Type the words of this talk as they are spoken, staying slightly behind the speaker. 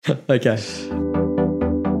Okay.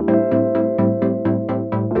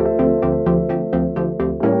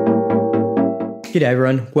 G'day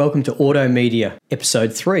everyone, welcome to Auto Media,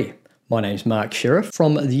 episode 3. My name's Mark Sheriff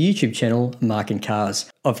from the YouTube channel Mark and Cars.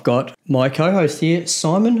 I've got my co-host here,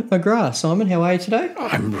 Simon McGrath. Simon, how are you today?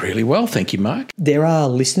 I'm really well, thank you, Mark. There are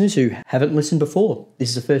listeners who haven't listened before. This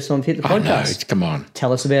is the first time you've hit the podcast. No, come on.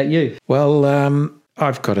 Tell us about you. Well,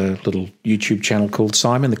 I've got a little YouTube channel called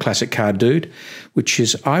Simon, the Classic Car Dude, which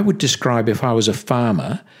is, I would describe if I was a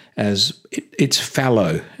farmer as it's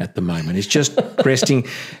fallow at the moment. It's just resting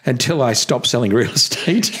until I stop selling real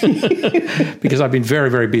estate because I've been very,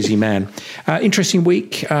 very busy man. Interesting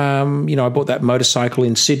week. I bought that motorcycle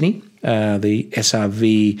in Sydney, the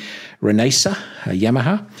SRV Renacer,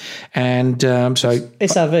 Yamaha. And so...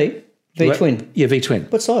 SRV? V-twin? Yeah, V-twin.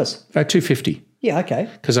 What size? 250. Yeah, okay.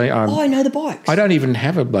 Because I know the bikes. I don't even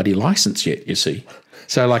have a bloody license yet, you see.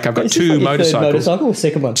 So, like, I've got Is two this like your motorcycles. third motorcycle or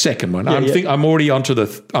second one? Second one. Yeah, I'm already onto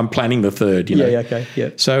I'm planning the third, you know. Yeah, okay, yeah.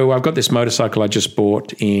 So I've got this motorcycle I just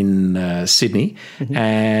bought in Sydney,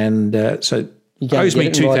 and so it owes me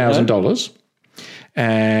 $2,000.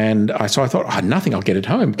 And I thought, nothing, I'll get it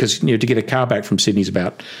home because, to get a car back from Sydney is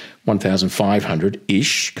about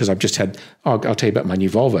 1,500-ish because I've just had, I'll tell you about my new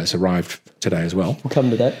Volvo. It's arrived today as well. We'll come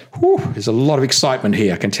to that. Whew, there's a lot of excitement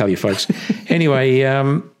here, I can tell you, folks. Anyway,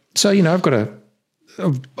 so, I've got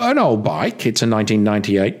an old bike. It's a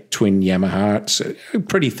 1998 twin Yamaha. It's a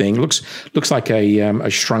pretty thing. Looks like a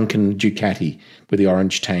shrunken Ducati with the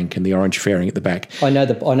orange tank and the orange fairing at the back. I know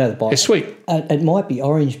the bike. It's sweet. It might be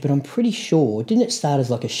orange, but I'm pretty sure. Didn't it start as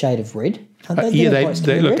like a shade of red?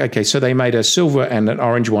 They look okay. So they made a silver and an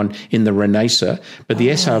orange one in the Renacer, but the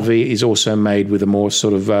SRV is also made with a more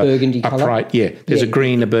sort of burgundy upright. colour. Yeah, there's a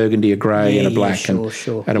green, a burgundy, a grey, and a black, and a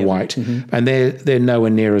white. Mm-hmm. And they're nowhere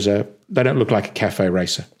near as they don't look like a cafe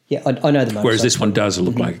racer. Yeah, I know the motorcycle. Whereas this one does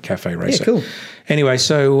look like a cafe racer. Yeah, cool. Anyway,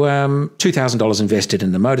 so $2,000 invested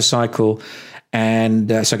in the motorcycle. And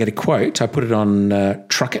so I get a quote. I put it on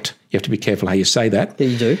Truckit. You have to be careful how you say that. Yeah,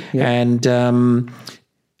 you do. Yeah. And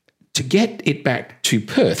to get it back to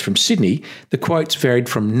Perth from Sydney, the quotes varied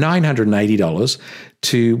from $980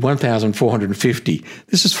 to $1,450.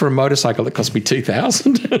 This is for a motorcycle that cost me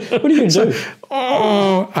 $2,000. What are you going to do?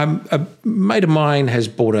 A mate of mine has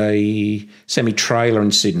bought a semi-trailer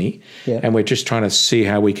in Sydney, and we're just trying to see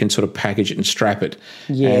how we can sort of package it and strap it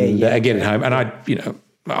and get it home. And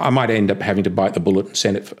I might end up having to bite the bullet and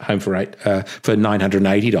send it home for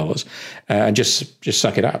 $980 and just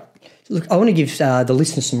suck it up. Look, I want to give the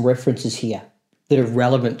listeners some references here that are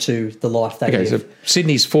relevant to the life they live. So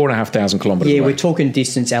Sydney's 4,500 kilometres away. Yeah, we're talking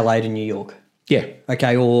distance LA to New York. Yeah.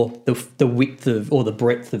 Okay, or the width of or the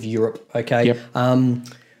breadth of Europe. Okay. Yep.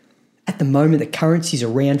 At the moment, the currency's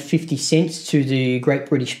around 50 cents to the Great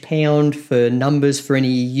British Pound. For numbers, for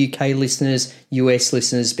any UK listeners, US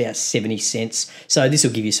listeners, about 70 cents. So this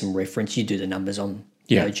will give you some reference. You do the numbers on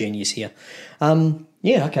Genius here.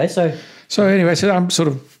 Okay, so anyway, so I'm sort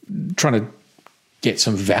of trying to get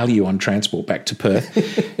some value on transport back to Perth.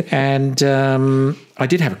 And I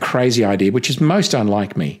did have a crazy idea, which is most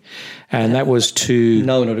unlike me. And that was to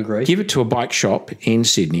no one would agree. Give it to a bike shop in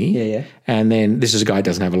Sydney. Yeah. And then this is a guy who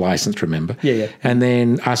doesn't have a license, remember? Yeah. And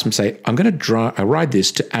then ask him, say, I'm going to ride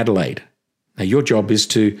this to Adelaide. Now, your job is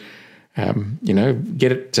to,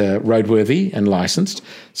 get it roadworthy and licensed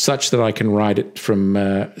such that I can ride it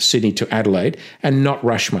from Sydney to Adelaide and not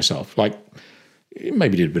rush myself. Like,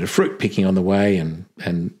 maybe did a bit of fruit picking on the way and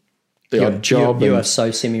the odd job. You are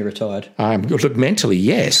so semi-retired. Look, mentally,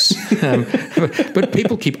 yes. But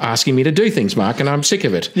people keep asking me to do things, Mark, and I'm sick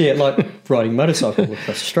of it. Yeah, like riding motorcycle across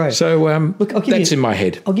Australia. So look, that's in my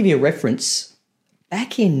head. I'll give you a reference.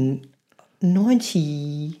 Back in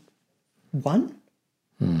 91,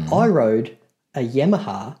 I rode a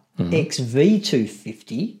Yamaha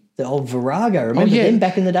XV250, the old Virago. Remember them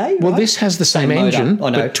back in the day? Well, right? this has the same engine,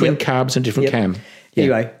 but twin carbs and different cam. Yeah.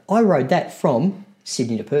 Anyway, I rode that from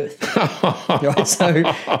Sydney to Perth. Right, so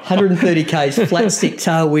 130 k's, flat stick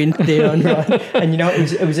tailwind down, right? And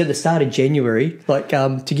it was at the start of January. Like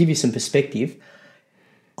to give you some perspective,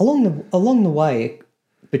 along the way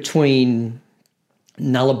between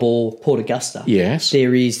Nullarbor, Port Augusta. Yes.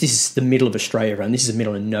 This is the middle of Australia, and this is the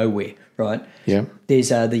middle of nowhere, right? Yeah. There's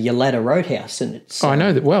the Yalada Roadhouse, and it's... I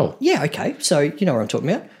know that well. Yeah, okay. So you know what I'm talking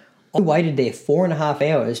about. I waited there 4.5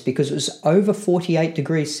 hours because it was over 48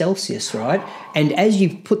 degrees Celsius, right? And as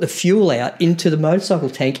you put the fuel out into the motorcycle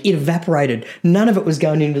tank, it evaporated. None of it was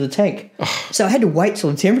going into the tank. So I had to wait till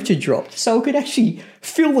the temperature dropped so I could actually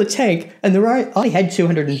fill the tank. And I only had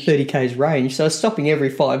 230 k's range, so I was stopping every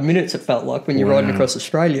 5 minutes, it felt like, when you're riding across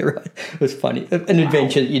Australia, right? It was funny. An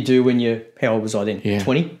adventure that you do when you're, how old was I then?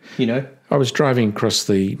 20, you know? I was driving across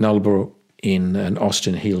the Nullarbor in an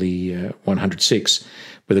Austin Healey 106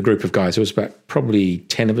 with a group of guys. There was about probably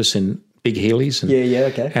 10 of us in big Healeys. And,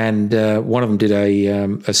 okay. And one of them did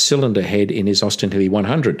a cylinder head in his Austin Healey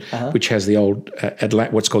 100, which has the old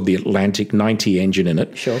what's called the Atlantic 90 engine in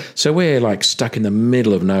it. Sure. So we're like stuck in the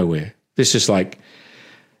middle of nowhere. This is like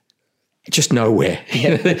just nowhere.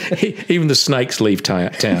 Even the snakes leave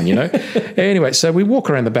town, you know. Anyway, so we walk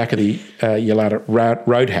around the back of the Yalata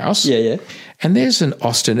Roadhouse. Yeah. And there's an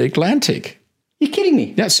Austin Atlantic. You're kidding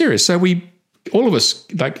me? No, serious. So all of us,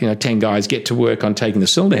 10 guys, get to work on taking the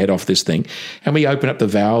cylinder head off this thing, and we open up the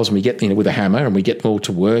valves and we get, with a hammer, and we get them all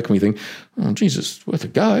to work, and we think, oh, Jesus, it's worth a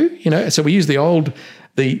go, So we use the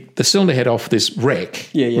cylinder head off this wreck,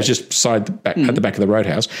 which was just at the back of the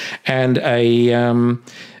Roadhouse, and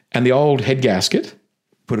and the old head gasket,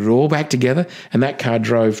 put it all back together, and that car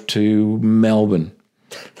drove to Melbourne.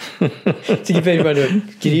 To give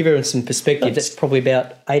everyone some perspective, that's probably about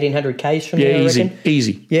 1,800 k's from there, I reckon.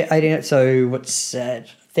 Easy. Yeah, 1,800. So what's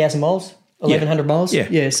 1,000 miles? 1,100 miles?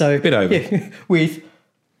 Yeah. So a bit over. Yeah, with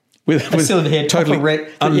a cylinder head totally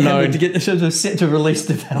wreck unknown to get the set to release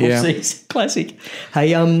the valve. Yeah. Classic. Hey,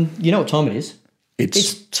 you know what time it is?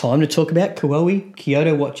 It's time to talk about Koei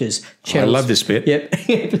Kyoto watches. I love this bit. Yep.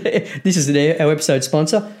 This is our episode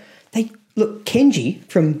sponsor. Look, Kenji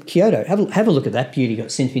from Kyoto, have a look at that beauty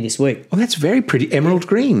got sent me this week. Oh, that's very pretty. Emerald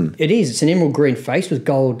green. It is. It's an emerald green face with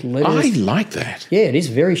gold letters. I like that. Yeah, it is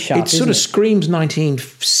very sharp. It sort of screams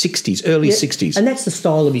 1960s, early 60s. And that's the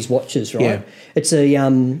style of his watches, right? Yeah. It's a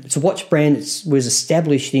watch brand that was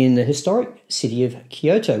established in the historic city of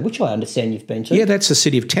Kyoto, which I understand you've been to. Yeah, that's the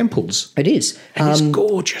city of temples. It is. And it's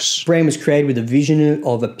gorgeous. The brand was created with a vision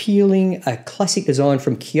of appealing a classic design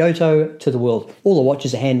from Kyoto to the world. All the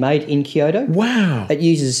watches are handmade in Kyoto. Wow. It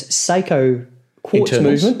uses Seiko quartz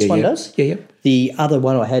Internals. movement. This one does. Yeah. The other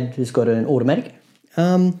one I had has got an automatic.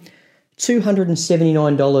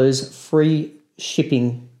 $279 free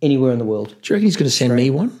shipping anywhere in the world. Do you reckon he's going to send me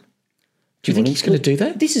one? Do you think he's going to do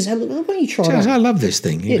that? This is, why don't you try it? I love this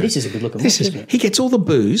thing. Yeah, this is a good looking watch, isn't it? He gets all the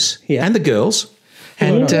booze and the girls.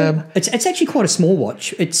 And it's actually quite a small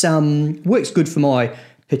watch. It's works good for my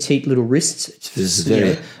petite little wrists. This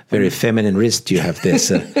is very feminine wrist you have there,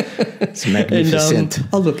 sir. It's magnificent.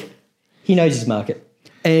 And, look, he knows his market.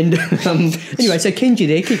 And anyway, so Kenji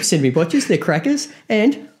there keeps sending me watches. They're crackers,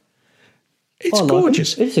 and it's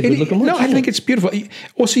gorgeous. It's a good looking watch. No, I think it's beautiful.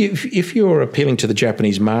 Also, if you're appealing to the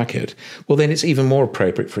Japanese market, well, then it's even more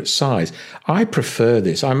appropriate for its size. I prefer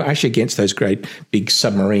this. I'm actually against those great big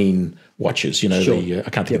submarine watches. Sure. I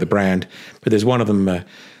can't think of the brand, but there's one of them that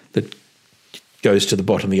goes to the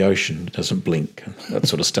bottom of the ocean, doesn't blink, that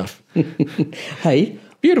sort of stuff. Hey.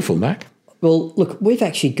 Beautiful, Mac. Well, look, we've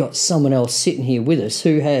actually got someone else sitting here with us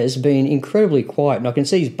who has been incredibly quiet, and I can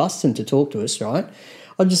see he's busting to talk to us, right?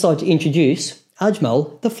 I'd just like to introduce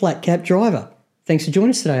Ajmal, the flat cap driver. Thanks for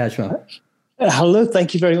joining us today, Ajmal. Hello,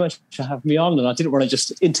 thank you very much for having me on. And I didn't want to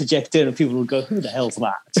just interject in and people would go, who the hell's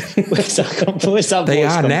that? Where's that they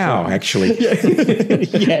voice are come now, from? Actually.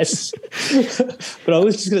 Yes. But I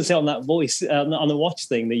was just going to say on that voice, on the watch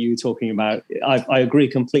thing that you were talking about, I agree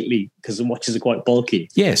completely because the watches are quite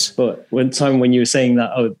bulky. Yes. But when you were saying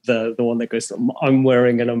that, the one that goes, I'm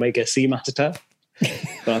wearing an Omega Seamaster,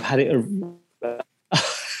 but I've had it...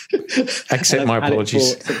 Accept my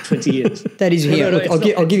apologies. For 20 years. That is here. Look,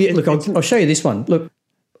 I'll give you. Look, I'll show you this one. Look,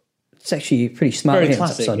 it's actually pretty smart. Very hands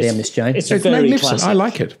classic. Upside down, Miss Jane. It's very magnificent. Classic. I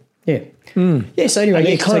like it. Yeah. Yeah. So anyway, and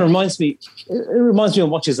it kind of reminds me. It reminds me of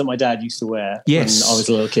watches that my dad used to wear when I was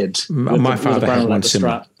a little kid. My father had one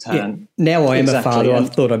similar. Yeah. Now I am a father. I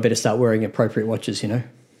thought I'd better start wearing appropriate watches.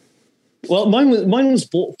 Well, mine was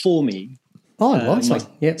bought for me. Oh, nice. My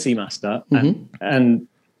Seamaster, and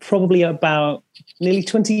probably about nearly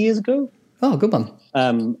 20 years ago. Oh, good one.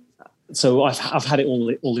 So I've had it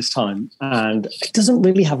all this time, and it doesn't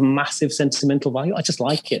really have massive sentimental value. I just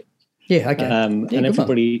like it. Yeah, okay. And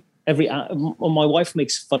everybody, my wife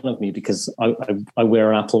makes fun of me because I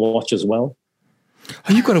wear an Apple Watch as well.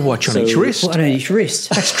 Oh, you've got a watch on each wrist. What on each wrist?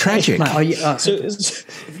 That's tragic. Mate,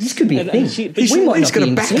 this could be a thing. He's got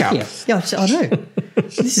a backup. Yeah, I know.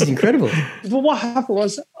 This is incredible. But what happened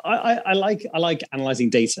was I like analyzing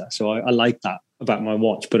data, so I like that about my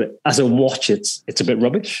watch. But as a watch, it's a bit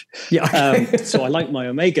rubbish. Yeah. So I like my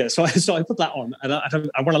Omega. So I put that on, and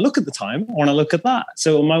I want to look at the time. I want to look at that.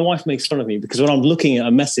 So my wife makes fun of me because when I'm looking at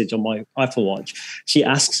a message on my Apple Watch, she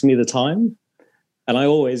asks me the time, and I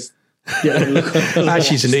always.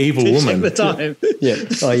 She's an evil woman. The time. Yeah.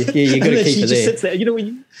 Oh, yeah. You got to keep she her just there. sits there. You know when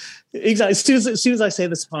you. Exactly. As soon as I say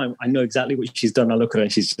this time, I know exactly what she's done. I look at her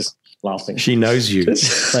and she's just laughing. She knows you.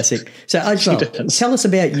 Classic. So, Ajmal, tell us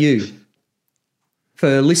about you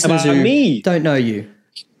for listeners About who me? don't know you.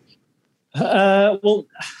 Well,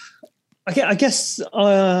 I guess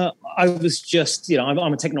I was just, I'm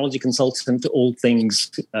a technology consultant to all things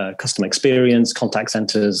customer experience, contact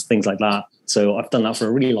centers, things like that. So I've done that for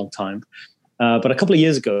a really long time. But a couple of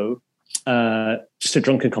years ago, just a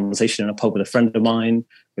drunken conversation in a pub with a friend of mine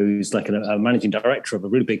who's like a managing director of a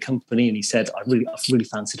really big company, and he said, I've really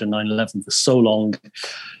fancied a 911 for so long,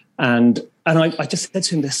 and I just said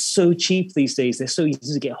to him, they're so cheap these days, they're so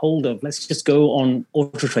easy to get hold of. Let's just go on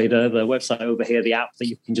AutoTrader, the website over here, the app that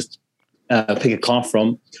you can just pick a car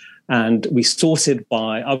from, and we sorted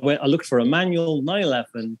by. I looked for a manual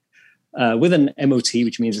 911 with an MOT,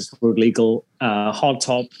 which means it's road legal,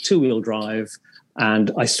 hardtop, 2-wheel drive.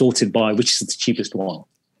 And I sorted by which is the cheapest one.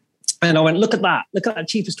 And I went, look at that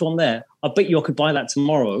cheapest one there. I bet you I could buy that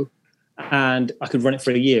tomorrow and I could run it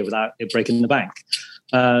for a year without it breaking the bank.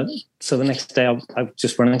 So the next day I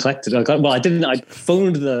just run and collected it. I didn't. I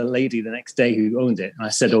phoned the lady the next day who owned it. And I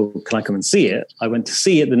said, oh, can I come and see it? I went to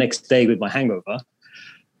see it the next day with my hangover.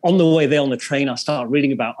 On the way there on the train, I started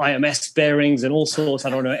reading about IMS bearings and all sorts. I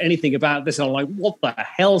don't know anything about this. And I'm like, what the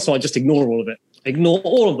hell? So I just ignore all of it. Ignore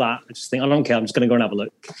all of that. I just think, I don't care. I'm just going to go and have a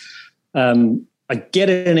look. I get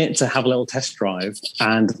in it to have a little test drive,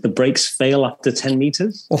 and the brakes fail after 10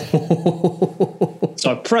 meters.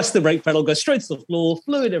 So I press the brake pedal, go straight to the floor,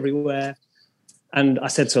 fluid everywhere. And I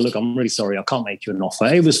said to her, look, I'm really sorry. I can't make you an offer.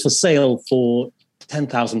 It was for sale for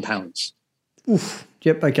 £10,000. Oof.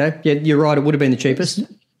 Yep. Okay. Yeah, you're right. It would have been the cheapest.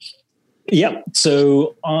 Yep.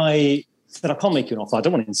 So I said, I can't make you an offer. I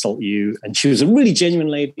don't want to insult you. And she was a really genuine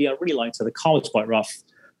lady. I really liked her. The car was quite rough.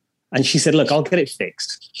 And she said, look, I'll get it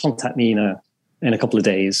fixed. Contact me in a couple of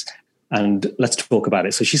days and let's talk about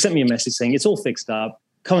it. So she sent me a message saying, it's all fixed up.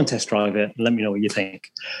 Come and test drive it and let me know what you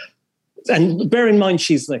think. And bear in mind,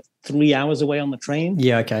 she's like 3 hours away on the train.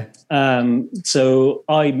 Yeah. Okay. So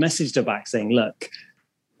I messaged her back saying, look,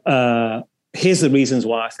 here's the reasons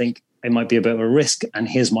why I think it might be a bit of a risk. And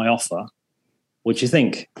here's my offer. What do you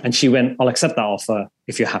think? And she went, I'll accept that offer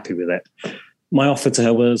if you're happy with it. My offer to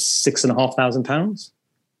her was £6,500.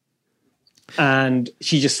 And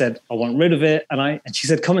she just said, I want rid of it. And she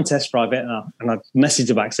said, come and test drive it. And I messaged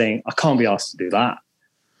her back saying, I can't be asked to do that.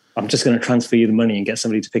 I'm just going to transfer you the money and get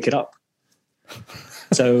somebody to pick it up.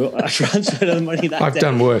 So I transferred her the money that day. I've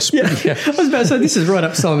done worse. Yeah. I was about to say, this is right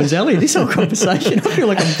up Simon's alley, this whole conversation. I feel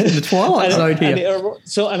like I'm in the twilight zone here.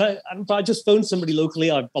 But I just phoned somebody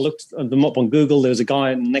locally. I looked them up on Google. There was a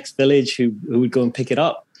guy in the next village who would go and pick it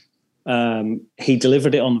up. He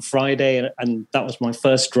delivered it on the Friday, and that was my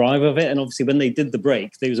first drive of it. And obviously when they did the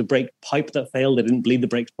brake, there was a brake pipe that failed. They didn't bleed the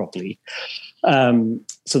brakes properly.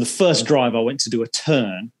 So the first drive, I went to do a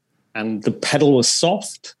turn and the pedal was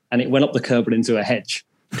soft and it went up the curb and into a hedge.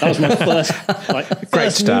 That was my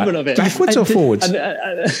first movement of it. Backwards or forwards?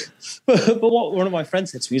 But what one of my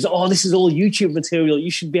friends said to me is, oh, this is all YouTube material.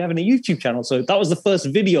 You should be having a YouTube channel. So that was the first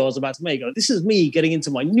video I was about to make. This is me getting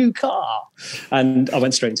into my new car. And I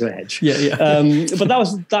went straight into a hedge. Yeah. But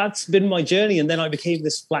that's been my journey. And then I became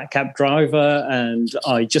this flat cap driver. And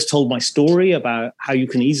I just told my story about how you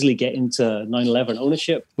can easily get into 911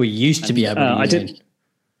 ownership. We used to be able to. I did.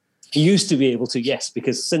 Used to be able to, yes,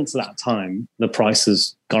 because since that time, the price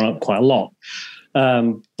has gone up quite a lot.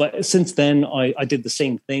 But since then, I did the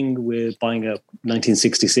same thing with buying a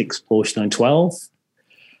 1966 Porsche 912.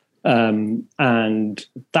 And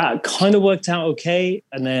that kind of worked out okay.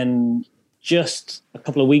 And then just a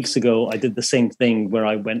couple of weeks ago, I did the same thing where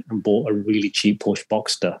I went and bought a really cheap Porsche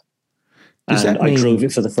Boxster. And I drove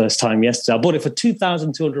it for the first time yesterday. I bought it for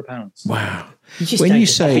 £2,200. Wow. When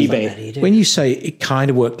you say it kind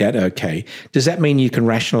of worked out okay, does that mean you can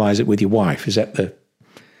rationalize it with your wife? Is that what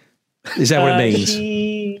it means?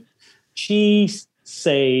 She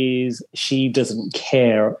says she doesn't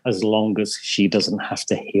care as long as she doesn't have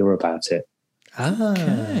to hear about it.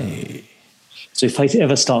 Okay. So if I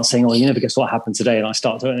ever start saying, oh, you never guess what happened today, and I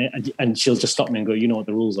start doing it, and she'll just stop me and go, you know what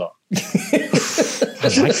the rules are. I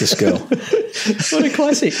like this girl. What a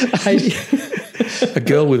classic. A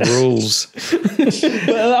girl with rules.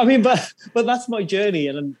 But that's my journey.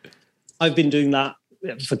 And I've been doing that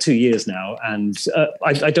for 2 years now, and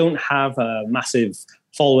I don't have a massive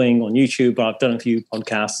following on YouTube, but I've done a few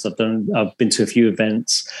podcasts. I've been to a few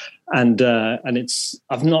events, and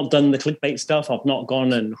I've not done the clickbait stuff. I've not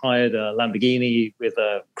gone and hired a Lamborghini with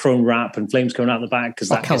a chrome wrap and flames coming out the back because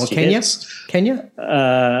that gets you hits. Can you?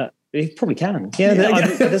 You probably can. Yeah,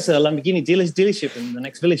 there's a Lamborghini dealership in the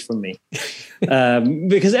next village from me.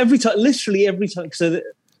 Because literally every time, so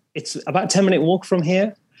it's about a 10-minute walk from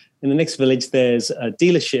here. In the next village, there's a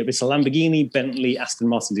dealership. It's a Lamborghini, Bentley, Aston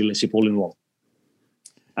Martin dealership all in one.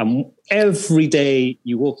 And every day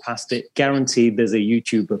you walk past it, guaranteed there's a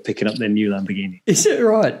YouTuber picking up their new Lamborghini. Is it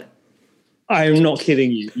right? I am not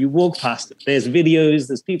kidding you. You walk past it. There's videos.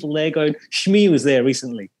 There's people there going, Shmi was there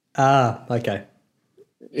recently. Ah, okay.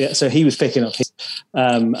 Yeah, so he was picking up his.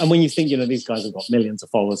 And when you think, these guys have got millions of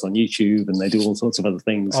followers on YouTube and they do all sorts of other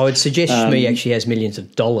things. I would suggest Shmi actually has millions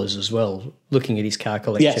of dollars as well, looking at his car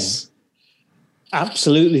collection. Yes,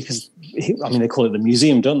 absolutely. Because, they call it the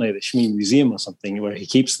museum, don't they? The Shmi Museum or something where he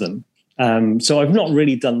keeps them. So I've not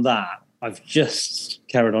really done that. I've just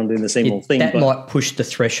carried on doing the same old thing. That might push the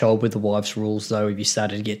threshold with the wives' rules, though, if you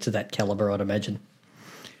started to get to that caliber, I'd imagine.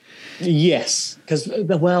 Yes, because,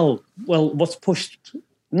 what's pushed...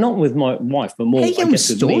 Not with my wife, but more. How do you have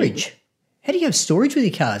storage? How do you have storage with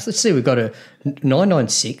your cars? Let's see, we've got a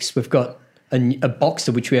 996. We've got a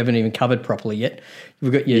Boxster, which we haven't even covered properly yet.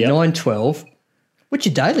 We've got your 912. What's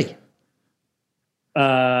your daily?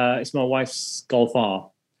 It's my wife's Golf R.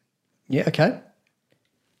 Yeah, okay.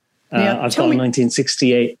 Now, I've got a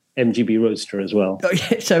 1968 MGB Roadster as well. Oh,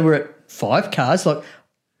 yeah, so we're at 5 cars. Like,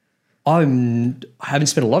 I haven't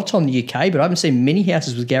spent a lot of time in the UK, but I haven't seen many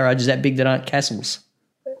houses with garages that big that aren't castles.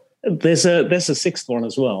 There's a 6th one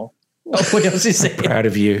as well. Oh, what else is there? Proud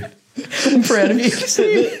of you. I'm proud of you.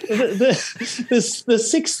 The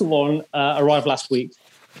 6th one arrived last week.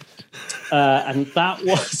 And that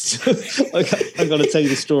was... I've got to tell you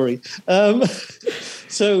the story.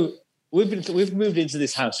 So we've moved into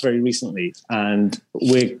this house very recently, and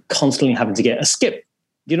we're constantly having to get a skip.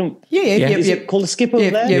 Is it called a skip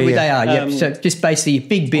over there? Yeah, they are. So just basically a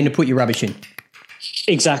big bin to put your rubbish in.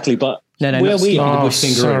 Exactly, but where we the bush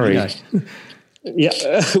finger.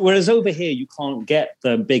 Yeah, whereas over here you can't get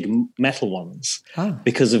the big metal ones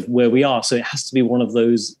because of where we are. So it has to be one of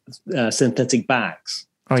those synthetic bags.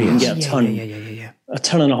 Oh, you yes. can get a ton, a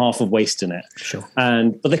ton and a half of waste in it. Sure.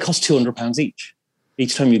 But they cost £200 each.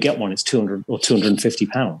 Each time you get one, it's £200 or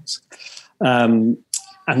 £250.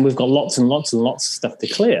 And we've got lots and lots and lots of stuff to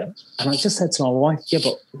clear. And I just said to my wife,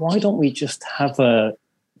 but why don't we just have a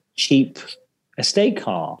cheap estate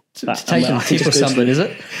car? To take to the tip or something, is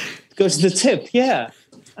it? Go to the tip, yeah.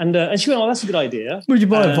 And she went, that's a good idea. Would you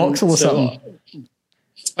buy a Vauxhall or something?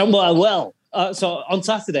 So on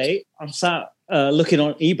Saturday, I'm sat looking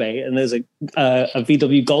on eBay, and there's a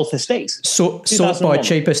VW Golf Estate. Sort by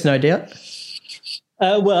cheapest, no doubt.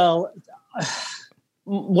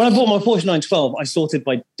 When I bought my Porsche 912, I sorted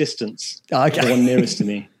by distance. Okay. The one nearest to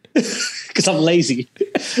me. Because I'm lazy.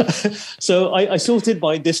 So I sorted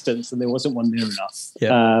by distance, and there wasn't one near enough.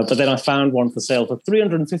 Yeah. But then I found one for sale for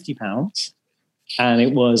 £350, and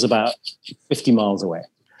it was about 50 miles away.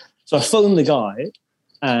 So I phoned the guy,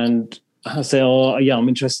 and I said, I'm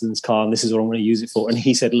interested in this car, and this is what I'm going to use it for. And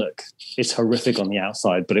he said, look, it's horrific on the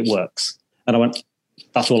outside, but it works. And I went,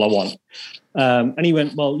 that's all I want. And he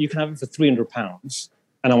went, well, you can have it for £300.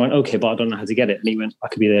 And I went, okay, but I don't know how to get it. And he went, I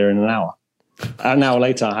could be there in an hour. An hour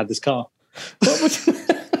later, I had this car.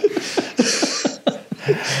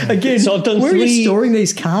 Again, so I've done where are you storing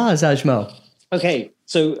these cars, Ajmal? Okay,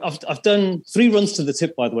 so I've done 3 runs to the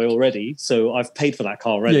tip, by the way, already. So I've paid for that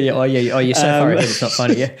car already. Yeah. Oh, you're so far ahead. It's not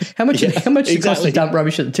funny. Yeah. How much? How much does it cost to dump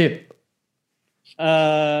rubbish at the tip?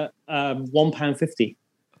 £1.50.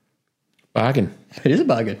 Bargain. It is a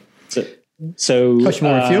bargain. So costs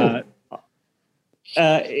more in fuel.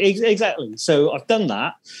 Exactly. So I've done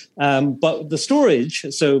that. But the storage,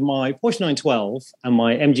 so my Porsche 912 and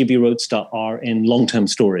my MGB Roadster are in long-term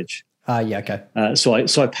storage. Yeah, okay. So I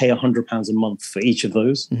pay £100 a month for each of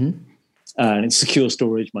those. Mm-hmm. And it's secure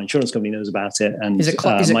storage. My insurance company knows about it. And is it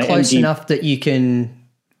close enough that you can,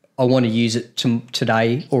 I want to use it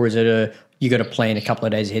today, or is it you got to plan a couple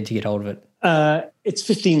of days ahead to get hold of it? It's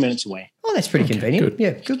 15 minutes away. Oh, that's pretty convenient. Good.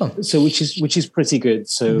 Yeah, good one. So which is pretty good.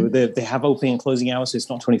 So they have opening and closing hours, so it's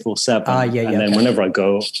not 24/7. And then whenever I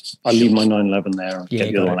go, I leave my 911 there and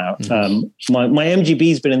get the other one out. Mm-hmm. My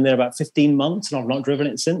MGB's been in there about 15 months, and I've not driven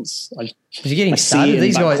it since. Is you getting started? Do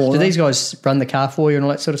these guys run the car for you and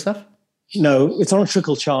all that sort of stuff? No, it's on a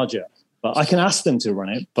trickle charger, but I can ask them to run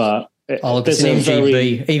it. But it's an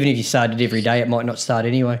MGB. Even if you started every day, it might not start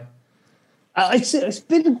anyway. It's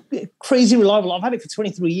been crazy reliable. I've had it for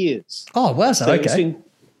 23 years. Oh, wow. So, okay.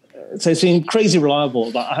 It's been crazy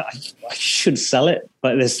reliable. But I should sell it,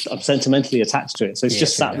 but I'm sentimentally attached to it. So it's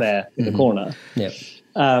just sat there in the corner. Yep.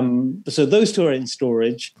 So those two are in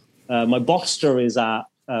storage. My Boxster is at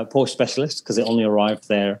Porsche Specialist because it only arrived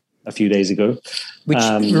there a few days ago. Which,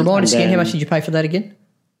 remind us again, how much did you pay for that again?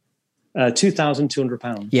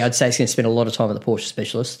 £2,200. Yeah, I'd say it's going to spend a lot of time at the Porsche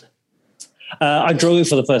Specialist. I drove it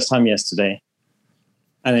for the first time yesterday,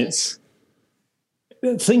 and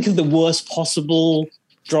think of the worst possible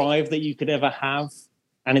drive that you could ever have,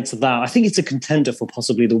 and it's that. I think it's a contender for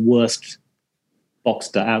possibly the worst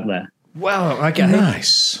Boxster out there. Wow, okay.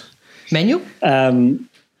 Nice. Manual? Manual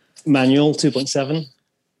 2.7.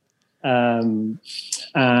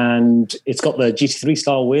 And it's got the GT3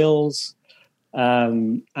 style wheels,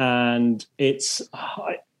 and it's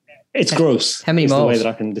gross. How many is miles? The way that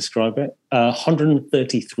I can describe it.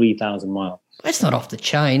 133,000 miles. That's not off the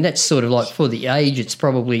chain. That's sort of like for the age. It's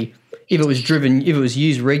probably if it was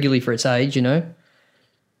used regularly for its age, you know.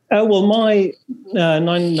 Well, my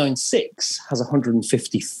 996 has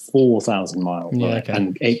 154,000 miles,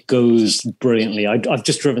 and it goes brilliantly. I've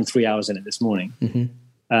just driven 3 hours in it this morning.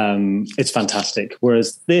 Mm-hmm. It's fantastic.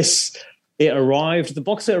 Whereas the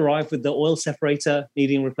Boxster arrived with the oil separator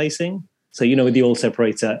needing replacing. So, with the oil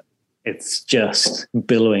separator, it's just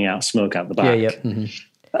billowing out smoke out the back. Yeah. Mm-hmm.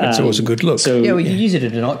 That's always a good look. So, you use it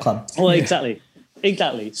at a nightclub. Well, exactly.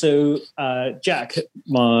 So Jack,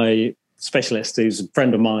 my specialist, who's a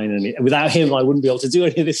friend of mine, and without him, I wouldn't be able to do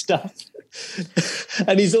any of this stuff.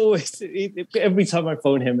 And he's always, every time I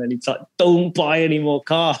phone him, and he's like, "Don't buy any more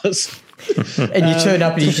cars." And you turn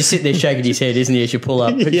up and he's just sitting there shaking his head, isn't he, as you pull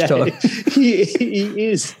up each time? He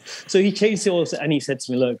is. So he changed it all, and he said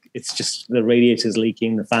to me, "Look, it's just the radiator's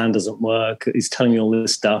leaking, the fan doesn't work. He's telling me all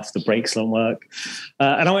this stuff, the brakes don't work."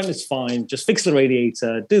 And I went, "It's fine. Just fix the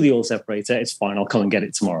radiator, do the oil separator. It's fine. I'll come and get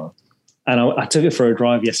it tomorrow." And I took it for a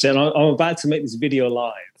drive yesterday, and I'm about to make this video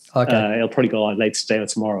live. Okay. It'll probably go live later today or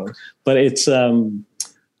tomorrow. But it's I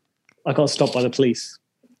got stopped by the police.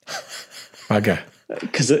 Okay.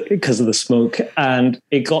 Because of the smoke. And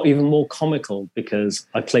it got even more comical because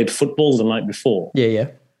I played football the night before.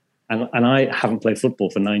 Yeah. And I haven't played football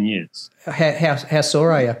for 9 years. How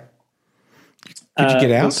sore are you? Did you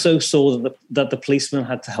get out? I was so sore that the policeman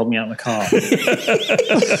had to help me out in the car.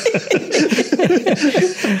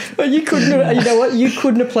 Well, you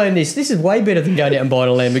couldn't have planned this. This is way better than going out and buying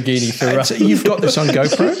a Lamborghini for us. So you've got this on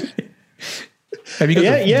GoPro? Have you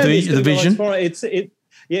got the vision?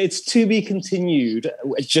 It's to be continued,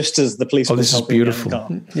 just as the policeman. Oh, this is beautiful.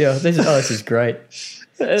 Yeah, this is great.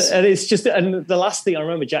 And it's just, and the last thing I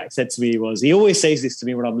remember Jack said to me was, he always says this to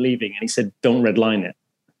me when I'm leaving, and he said, "Don't redline it."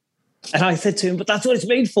 And I said to him, "But that's what it's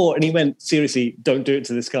made for." And he went, "Seriously, don't do it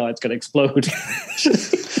to this car. It's going to explode."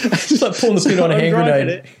 It's like pulling the pin on a hand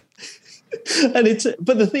grenade.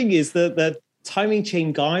 But the thing is that the timing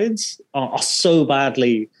chain guides are so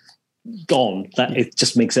badly gone that it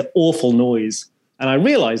just makes an awful noise. And I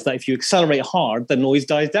realized that if you accelerate hard, the noise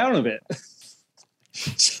dies down a bit.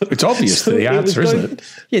 It's obvious the answer, isn't it?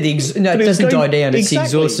 Yeah, it doesn't die down. It's the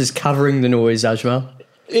exhaust is covering the noise, Ajmal.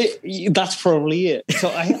 That's probably it. So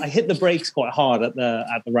I hit the brakes quite hard at the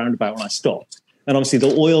roundabout when I stopped, and obviously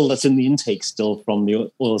the oil that's in the intake still from the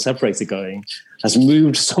oil separator going has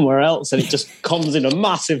moved somewhere else, and it just comes in a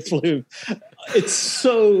massive flume. It's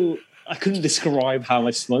so, I couldn't describe how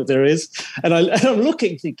much smoke there is, and I'm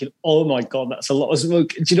looking thinking, "Oh my God, that's a lot of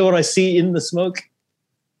smoke." Do you know what I see in the smoke?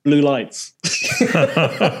 Blue lights. and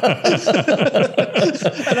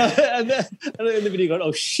then in the video going,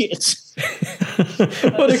 "Oh shit."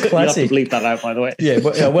 What a classic. You have to bleep that out, by the way. Yeah,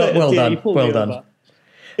 well done. Well done.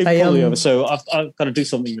 It pulled me over, so I've got to do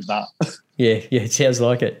something with that. Yeah, it sounds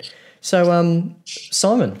like it. So,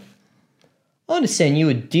 Simon, I understand you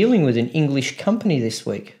were dealing with an English company this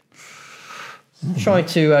week, trying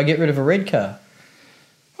to get rid of a red car.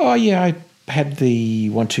 Oh, yeah, I had the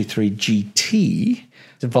 123 GT.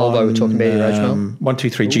 The Volvo we're talking about, Rajmal.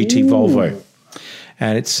 123 GT Volvo.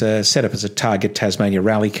 And it's set up as a Targa Tasmania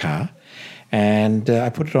rally car. And I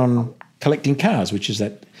put it on Collecting Cars, which is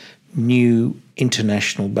that new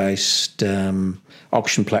international-based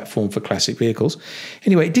auction platform for classic vehicles.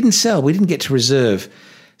 Anyway, it didn't sell. We didn't get to reserve.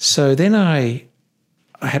 So then I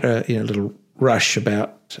had a little rush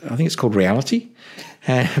about, I think it's called Reality,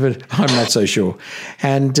 but I'm not so sure.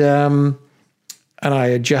 And I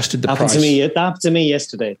adjusted the price. That happened to me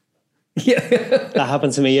yesterday. Yeah, that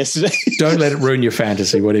happened to me yesterday. Don't let it ruin your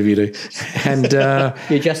fantasy, whatever you do. And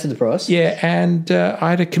you adjusted the price. Yeah, and I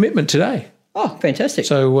had a commitment today. Oh, fantastic!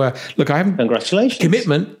 So look, I haven't. Congratulations.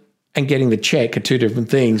 Commitment and getting the check are two different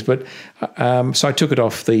things. But so I took it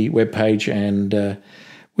off the webpage, and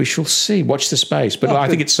we shall see. Watch the space. But I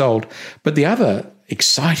think it's sold. But the other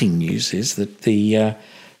exciting news is that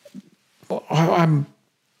I'm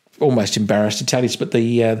almost embarrassed to tell you this, but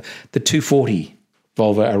the 240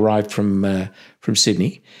 Volvo arrived from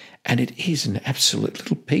Sydney, and it is an absolute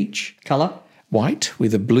little peach. Colour? White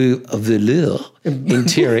with a blue velour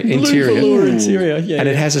interior. Velour interior, yeah. And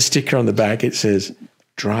it has a sticker on the back. It says,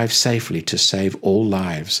 "Drive safely to save all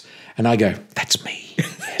lives." And I go, that's me.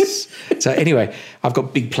 Yes. So anyway, I've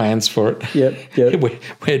got big plans for it. Yep.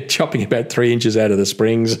 We're chopping about 3 inches out of the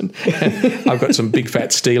springs, and I've got some big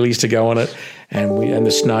fat steelies to go on it, and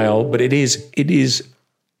the snail. But it is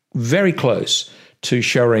very close to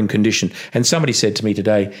showroom condition. And somebody said to me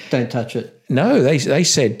today, "Don't touch it." No, they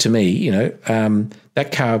said to me,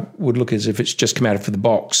 that car would look as if it's just come out of the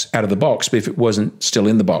box, but if it wasn't still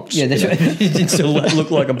in the box. Yeah, that's right. It did still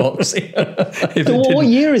look like a box. What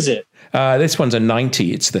year is it? This one's a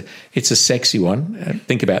 90. It's a sexy one.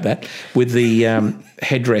 Think about that, with the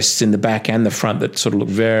headrests in the back and the front that sort of look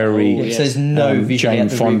very. So there's no vision. Jane out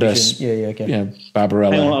the Fonda. rear vision. Yeah, okay.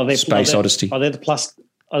 Barbarella. Space Odyssey. Are they the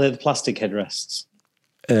plastic headrests?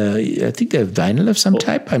 I think they're vinyl of some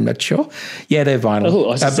type. I'm not sure. Yeah, they're vinyl. Oh,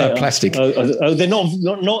 I was say, plastic. They're not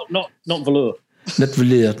velour. Not velour.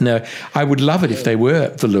 No, I would love it if they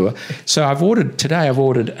were velour. So I've ordered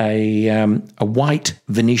a white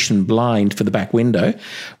Venetian blind for the back window,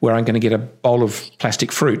 where I'm going to get a bowl of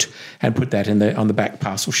plastic fruit and put that on the back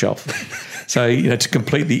parcel shelf. So to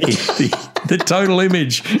complete the total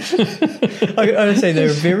image. I gotta say, there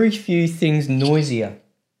are very few things noisier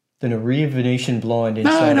than a rear Venetian blind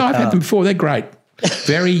inside. No, I've had them before. They're great.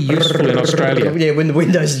 Very useful in Australia. Yeah, when the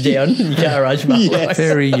window's down in your garage. Yes.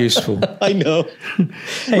 Very useful. I know. Well,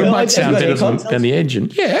 it might sound better than the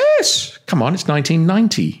engine. Yes. Come on, it's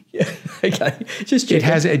 1990. Yeah. Okay.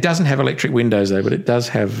 It doesn't have electric windows though, but it does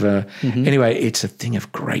have. Anyway, it's a thing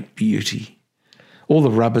of great beauty. All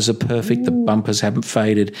the rubbers are perfect. The bumpers haven't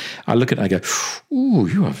faded. I look at it and I go, "Ooh,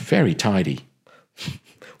 you are very tidy."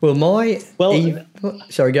 Well,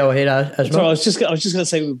 sorry, go ahead, Ashma. Sorry, I was just going to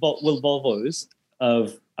say with Volvos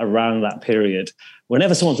of around that period.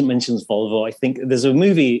 Whenever someone mentions Volvo, I think there's a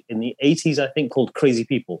movie in the 80s, I think, called Crazy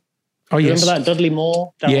People. Oh, yes. Remember that? Dudley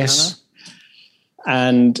Moore? Yes. Hannah?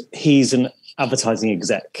 And he's an advertising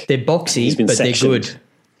exec. They're boxy, but sectioned. They're good.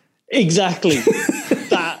 Exactly.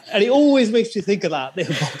 That, and it always makes you think of that. They're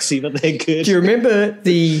boxy, but they're good. Do you remember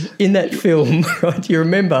in that film, right, do you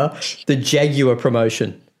remember the Jaguar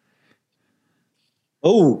promotion?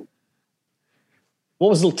 Oh, what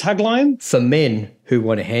was the tagline? For men who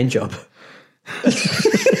want a hand job.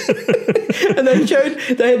 And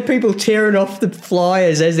they had people tearing off the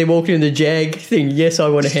flyers as they're walking in the Jag thing. Yes, I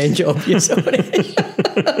want a hand job. Yes, I want a hand job.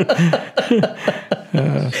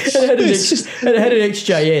 It had an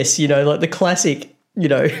XJS, like the classic,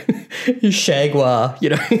 Jaguar,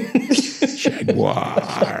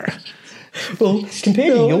 Jaguar. Well,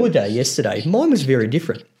 compared to your day yesterday, mine was very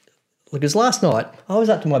different. Because last night, I was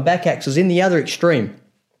up to my back axles in the other extreme.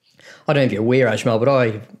 I don't know if you're aware, Ajmal, but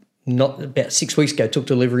about 6 weeks ago, took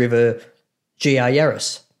delivery of a GR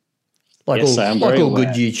Yaris. Like all good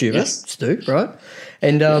YouTubers do, right?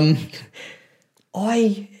 And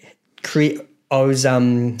I was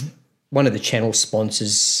one of the channel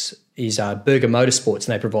sponsors is Berger Motorsports,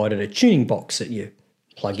 and they provided a tuning box that you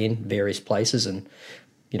plug in various places and,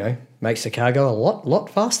 makes the car go a lot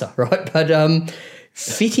faster, right? But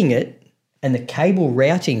fitting it, and the cable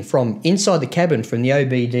routing from inside the cabin from the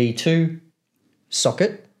OBD2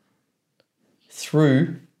 socket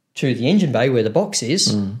through to the engine bay where the box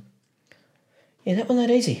is, yeah, that wasn't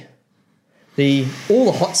that easy. All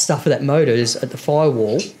the hot stuff of that motor is at the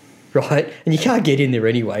firewall, right? And you can't get in there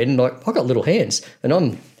anyway. And I've got little hands, and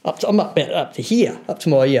I'm up to here, up to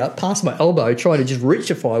my past my elbow, trying to just reach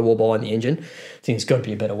the firewall behind the engine. I think there's got to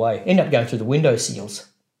be a better way. End up going through the window seals.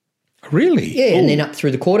 Really? Yeah, and then up through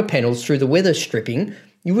the quarter panels, through the weather stripping.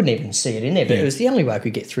 You wouldn't even see it in there, but it was the only way I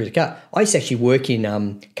could get through the car. I used to actually work in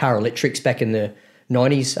car electrics back in the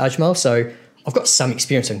 90s, Ajmal, so I've got some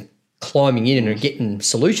experience in climbing in and getting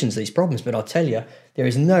solutions to these problems, but I'll tell you, there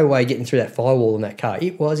is no way getting through that firewall in that car.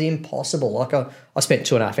 It was impossible. Like I spent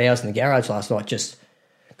 2.5 hours in the garage last night just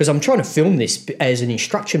because I'm trying to film this as an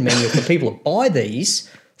instruction manual for people to buy these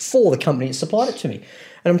for the company that supplied it to me.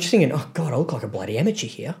 And I'm just thinking, oh, God, I look like a bloody amateur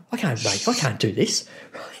here. I can't do this.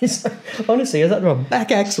 So, honestly, I was up to my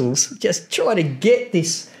back axles just trying to get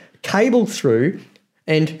this cable through,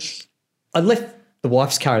 and I left the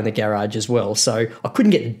wife's car in the garage as well. So I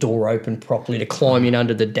couldn't get the door open properly to climb in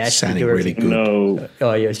under the dash. Sounding really good. No.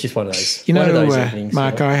 Oh, yeah, it's just one of those. You one of know, those evenings,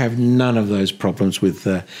 Mark, yeah. I have none of those problems with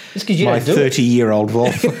Just 'cause you my don't do it. 30-year-old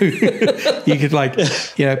Volvo. You could, like,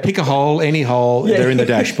 pick a hole, any hole, they're in the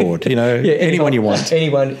dashboard. You know, Yeah, anyone you want. Any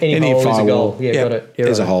hole is a firewall. goal. Yeah, Yep, got it. Yeah,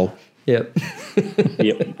 there's a right. hole. Yep.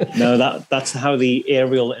 Yep. No, that's how the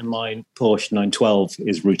aerial in my Porsche 912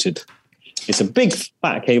 is routed. It's a big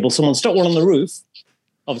fat cable. Someone stuck one on the roof.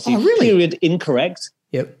 Obviously, really? period incorrect.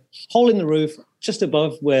 Yep. Hole in the roof, just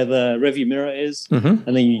above where the rearview mirror is, and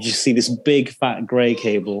then you just see this big fat grey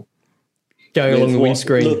cable Going along the with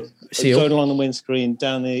windscreen seal. going along the windscreen,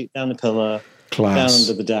 down the pillar, Class. down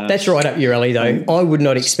under the dash. That's right up your alley, though. I would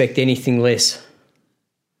not expect anything less.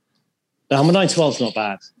 Now, my 912's not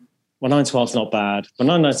bad. My 912's not bad. My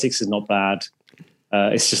 996 is not bad.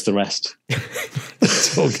 It's just the rest.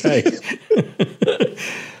 It's okay.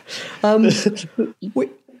 I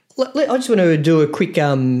just want to do a quick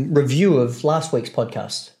review of last week's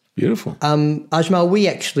podcast. Beautiful. Ajmal, we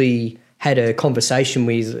actually had a conversation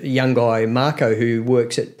with a young guy, Marco, who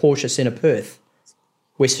works at Porsche Centre Perth,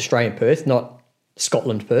 West Australian Perth, not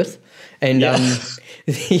Scotland Perth. And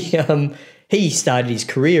he started his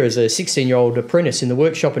career as a 16-year-old apprentice in the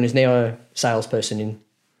workshop and is now a salesperson in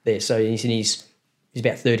there. So he's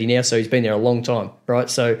about 30 now, so he's been there a long time, right?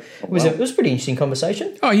 So it was a pretty interesting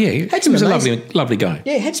conversation. Oh, yeah. He was a lovely guy.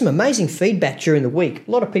 Yeah, had some amazing feedback during the week.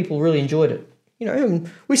 A lot of people really enjoyed it. You know,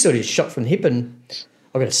 and we sort of shot from the hip, and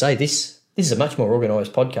I've got to say, this is a much more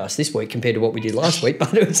organised podcast this week compared to what we did last week.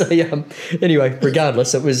 But it was anyway,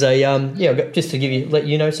 regardless, it was just to let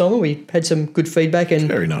you know, Simon, we had some good feedback and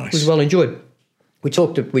Very nice. It was well enjoyed. We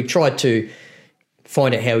tried to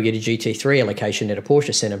find out how we get a GT3 allocation at a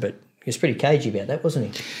Porsche Centre, but he was pretty cagey about that,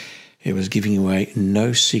 wasn't he? He was giving away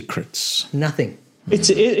no secrets. Nothing. It's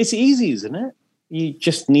easy, isn't it? You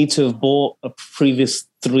just need to have bought a previous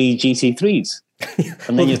 3 GT3s.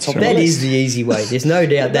 And then you're top of the That list. is the easy way. There's no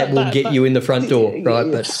doubt that will get you in the front door,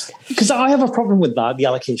 right? But Because I have a problem with that, the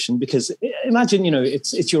allocation, because imagine,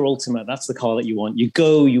 it's your ultimate. That's the car that you want. You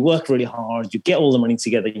go, you work really hard, you get all the money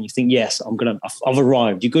together, and you think, yes, I've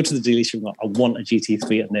arrived. You go to the dealership and go, I want a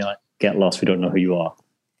GT3, and they're like, get lost, we don't know who you are.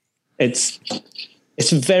 It's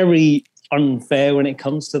very unfair when it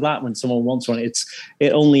comes to that. When someone wants one,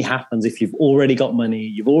 it only happens if you've already got money,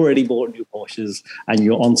 you've already bought new Porsches, and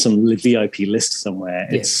you're on some VIP list somewhere.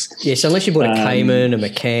 yes, so unless you bought a Cayman, a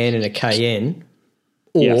Macan, and a Cayenne,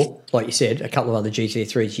 or like you said, a couple of other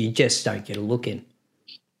GT3s, you just don't get a look in.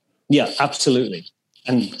 Yeah, absolutely.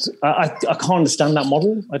 And I can't understand that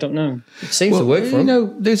model. I don't know. It seems to work for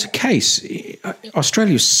them. There's a case.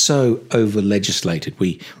 Australia is so over-legislated.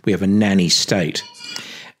 We have a nanny state.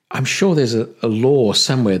 I'm sure there's a law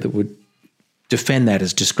somewhere that would defend that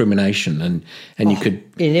as discrimination, and you could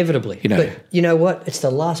Inevitably. But you know what? It's the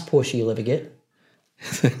last Porsche you'll ever get.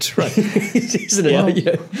 That's right. Isn't it? Well,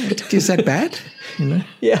 Is that bad?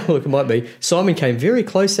 Yeah, look, it might be. Simon came very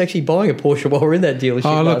close to actually buying a Porsche while we're in that dealership.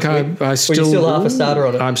 Oh, look, last week. I Were you still half a starter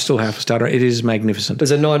on it. I'm still half a starter. It is It magnificent.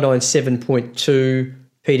 was a 997.2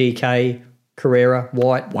 PDK Carrera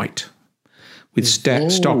white. White. With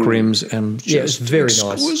stock rims and just Yeah, it was very nice.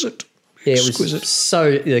 exquisite. Yeah, it was Exquisite.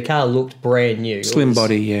 so the car looked brand new. It Slim was-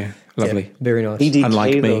 body, yeah. Lovely. yeah, very nice. PDK,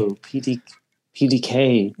 Unlike me. though,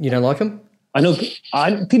 PDK. You don't like them? I know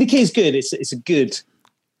PDK is good. It's a good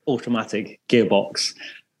automatic gearbox.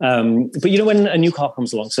 But when a new car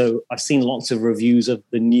comes along, so I've seen lots of reviews of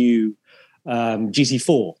the new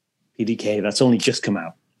GT4 PDK that's only just come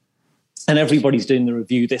out. And everybody's doing the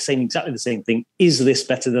review. They're saying exactly the same thing. Is this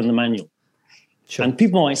better than the manual? Sure. And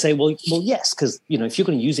people might say, well, yes, because if you're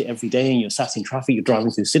going to use it every day and you're sat in traffic, you're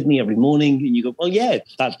driving through Sydney every morning, and you go, well, yeah,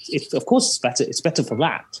 of course it's better. It's better for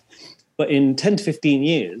that. But in 10 to 15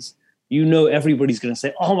 years, everybody's going to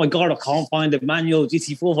say, oh my God, I can't find a manual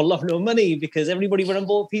GT4 for love nor money because everybody went and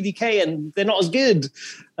bought PDK and they're not as good.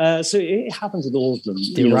 So it happens with all of them.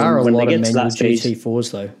 There are a when lot they of get to manual that stage.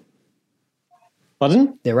 GT4s though.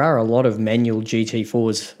 Pardon? There are a lot of manual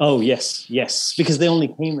GT4s. Oh, yes, because they only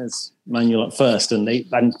came as manual at first and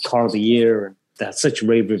car of the year, and they had such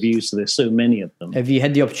rave reviews, so there's so many of them. Have you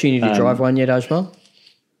had the opportunity to drive one yet, Ajmal?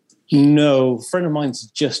 No, a friend of mine's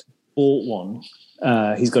just bought one.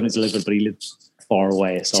 He's got it delivered, but he lives far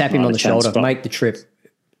away. So Tap I've him not on had the a chance, shoulder, but- make the trip.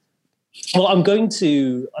 Well, I'm going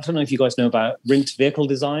to, I don't know if you guys know about Rindt Vehicle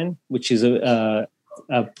Design, which is a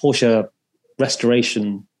Porsche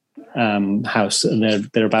restoration house, and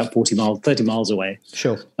they're about 30 miles away.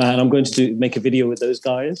 Sure. And I'm going to make a video with those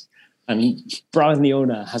guys. And Brian, the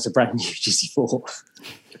owner, has a brand new GT4.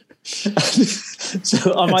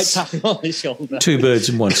 So I might tap him on the shoulder. Two birds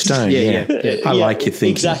in one stone. Yeah. I like your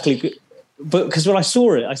thinking. Exactly. But because when I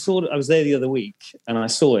saw it, I was there the other week and I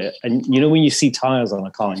saw it. And you know, when you see tires on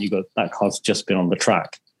a car and you go, that car's just been on the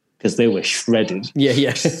track because they were shredded. Yeah.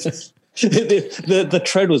 the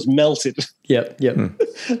tread was melted. Yep.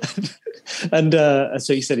 And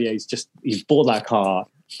so he said, he's bought that car,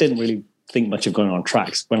 didn't really think much of going on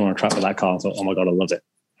tracks, went on a track with that car and thought, oh my God, I love it.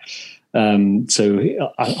 So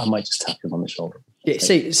I might just tap him on the shoulder. Yeah,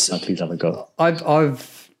 please have a go.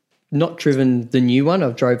 I've not driven the new one.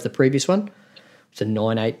 I've drove the previous one. It's a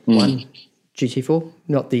 981 GT4,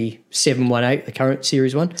 not the 718, the current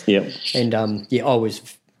series one. Yeah. And I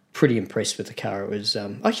was pretty impressed with the car. It was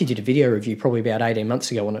I actually did a video review probably about 18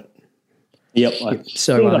 months ago on it. Yep. I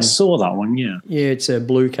saw that one, yeah. Yeah, it's a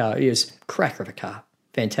blue car. It's a cracker of a car.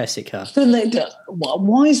 Fantastic car.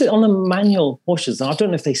 Why is it on the manual Porsches? I don't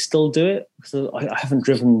know if they still do it. So I've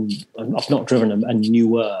not driven a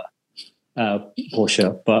newer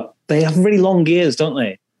Porsche, but they have really long gears, don't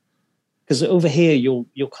they? Because over here, you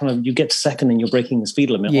get to second and you're breaking the speed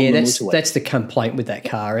limit. Yeah, on the motorway. That's the complaint with that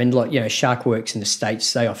car. And Sharkworks in the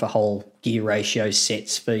States, they offer whole gear ratio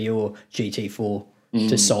sets for your GT4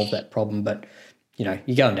 to solve that problem. But you're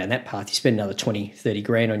going down that path, you spend another 20, 30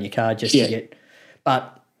 grand on your car just to get.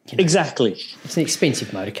 But exactly, it's an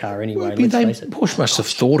expensive motor car anyway. Well, Porsche must have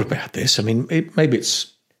thought about this. I mean, maybe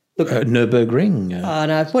it's Nürburgring.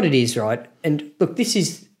 No, what it is, right? And look, this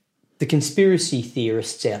is the conspiracy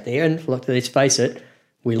theorists out there, and look, let's face it,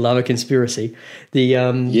 we love a conspiracy. They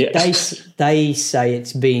say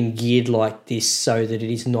it's being geared like this so that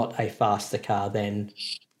it is not a faster car than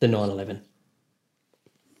the 911.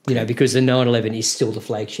 Because the 911 is still the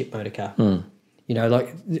flagship motor car.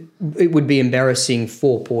 It would be embarrassing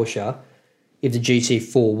for Porsche if the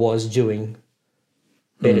GT4 was doing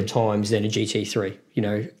better times than a GT3,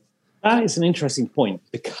 That is an interesting point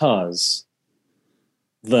because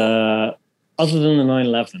other than the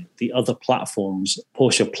 911, the other platforms,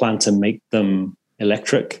 Porsche plan to make them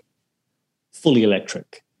electric, fully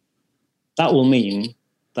electric. That will mean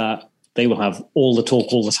that they will have all the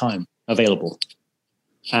torque all the time available.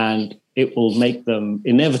 And it will make them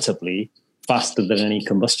inevitably faster than any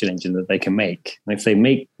combustion engine that they can make. And if they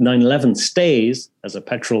make 911 stays as a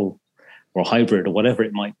petrol or hybrid or whatever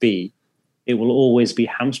it might be, it will always be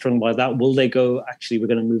hamstrung by that. Will they go, actually, we're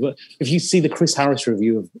going to move it? If you see the Chris Harris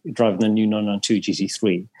review of driving the new 992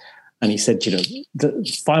 GT3, and he said,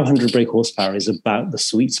 the 500 brake horsepower is about the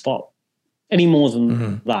sweet spot. Any more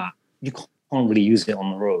than that, you can't really use it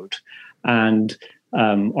on the road. And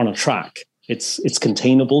on a track, it's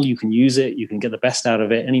containable. You can use it. You can get the best out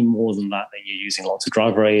of it. Any more than that, then you're using lots of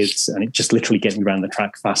driver aids, and it just literally getting around the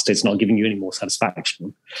track faster. It's not giving you any more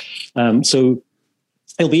satisfaction. So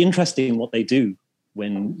it'll be interesting what they do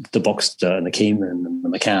when the Boxster and the Cayman and the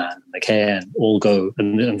Macan and the Cayenne all go,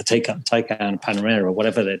 and the Taycan, Panamera,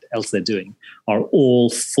 whatever else they're doing, are all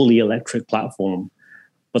fully electric platform,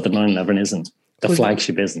 but the 911 isn't. The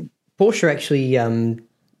flagship isn't. Porsche actually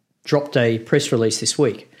dropped a press release this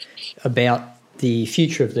week about the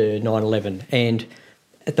future of the 911, and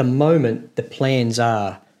at the moment the plans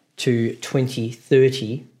are to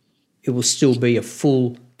 2030 it will still be a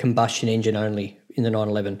full combustion engine only in the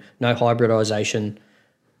 911, no hybridization,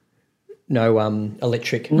 no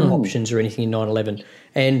electric options or anything in 911,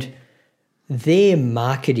 and their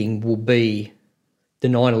marketing will be the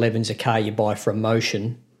 911's a car you buy for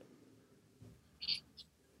emotion,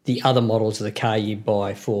 the other models of the car you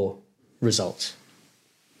buy for results.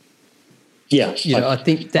 Yeah. I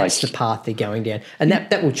think that's the path they're going down. And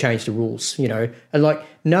that will change the rules, And like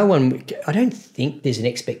I don't think there's an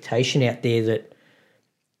expectation out there that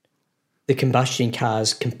the combustion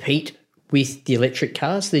cars compete with the electric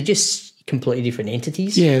cars. They're just completely different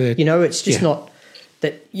entities. Yeah. It's just not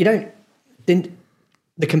that then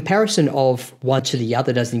the comparison of one to the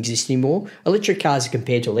other doesn't exist anymore. Electric cars are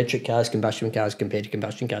compared to electric cars, combustion cars compared to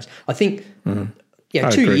combustion cars. I think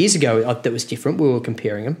 2 years ago that was different. We were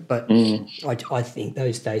comparing them, but I think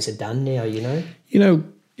those days are done now,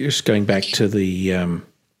 Just going back to the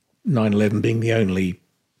 911 being the only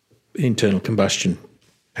internal combustion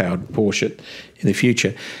powered Porsche in the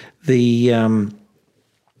future, the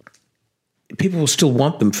people will still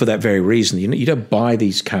want them for that very reason. You don't buy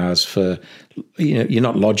these cars for, you're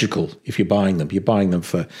not logical if you're buying them. You're buying them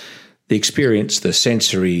for the experience, the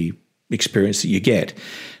sensory experience that you get.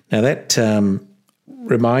 Now that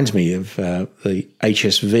reminds me of the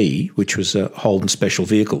HSV, which was Holden Special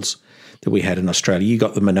Vehicles that we had in Australia. You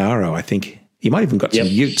got the Monaro, I think. You might even got some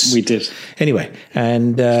Utes. We did. Anyway,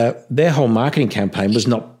 and their whole marketing campaign was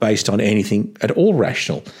not based on anything at all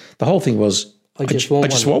rational. The whole thing was, I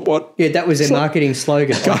just want one. Yeah, that was their marketing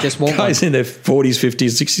slogan. I just want one. Guys in their 40s,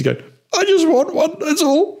 50s, 60s go, I just want one. That's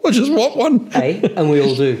all. I just want one. Hey, and we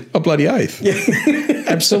all do. A bloody oath. Yeah.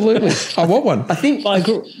 Absolutely. I want one. I think,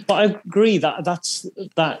 but I agree that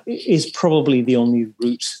that is probably the only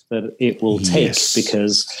route that it will take,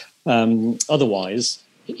 because otherwise,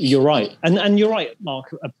 you're right, and you're right,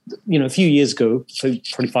 Mark. A few years ago, so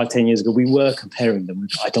probably 5-10 years ago, we were comparing them.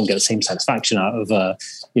 I don't get the same satisfaction out of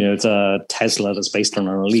the Tesla that's based on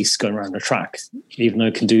a release going around a track, even though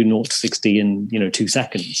it can do 0 to 60 in 2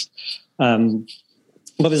 seconds.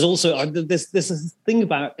 But there's also there's a thing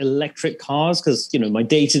about electric cars, because my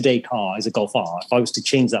day-to-day car is a Golf R. If I was to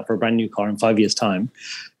change that for a brand new car in 5 years' time,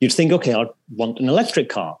 you'd think, okay, I'd want an electric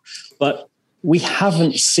car. But we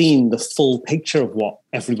haven't seen the full picture of what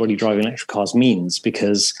everybody driving electric cars means,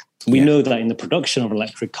 because we know that in the production of an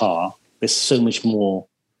electric car, there's so much more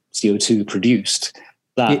CO2 produced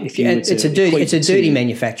that if you it's a dirty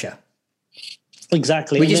manufacture.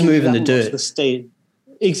 Exactly. We're just moving the dirt.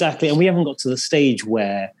 Exactly. And we haven't got to the stage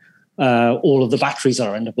where all of the batteries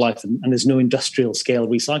are end of life and there's no industrial scale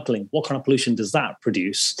recycling. What kind of pollution does that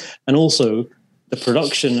produce? And also, the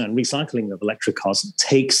production and recycling of electric cars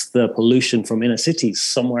takes the pollution from inner cities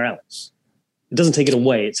somewhere else. It doesn't take it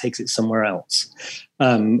away, it takes it somewhere else.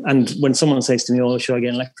 And when someone says to me, oh, should I get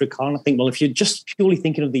an electric car? And I think, well, if you're just purely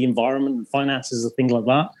thinking of the environment and finances and things like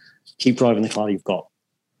that, keep driving the car you've got.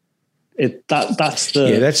 That's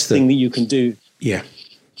the thing that you can do. Yeah.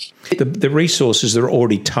 The resources that are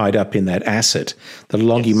already tied up in that asset, the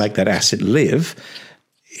longer you make that asset live,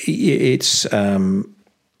 it's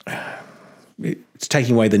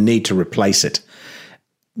taking away the need to replace it,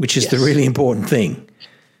 which is the really important thing.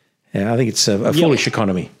 Yeah, I think it's a foolish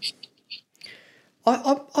economy.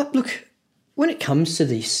 I look, when it comes to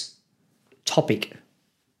this topic,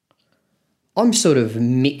 I'm sort of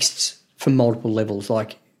mixed from multiple levels.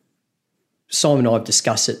 Like Simon and I have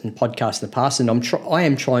discussed it in podcasts in the past, and I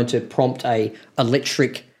am trying to prompt a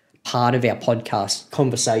electric part of our podcast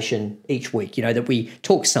conversation each week, that we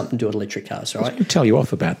talk something to electric cars, right? I'll tell you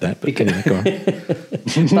off about that, but go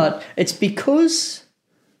on. But it's because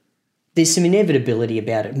there's some inevitability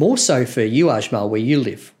about it, more so for you, Ajmal, where you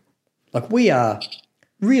live. Like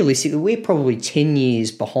realistically, we're probably 10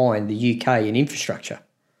 years behind the UK in infrastructure.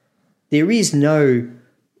 There is no,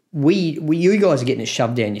 you guys are getting it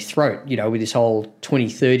shoved down your throat, with this whole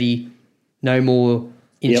 2030, no more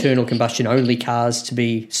internal combustion only cars to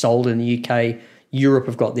be sold in the UK. Europe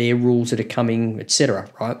have got their rules that are coming, etc.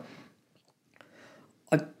 Right?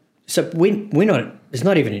 So we're not. There's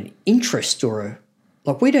not even an interest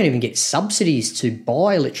we don't even get subsidies to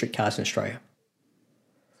buy electric cars in Australia.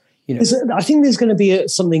 I think there's going to be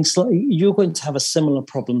something slightly. You're going to have a similar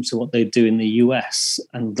problem to what they do in the US,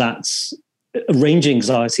 and that's range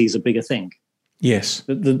anxiety is a bigger thing. Yes,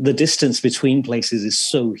 the distance between places is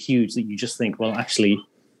so huge that you just think, well, actually.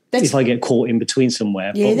 If I get caught in between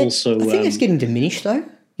somewhere, but also... I think it's getting diminished, though.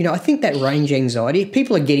 I think that range anxiety,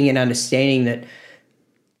 people are getting an understanding that,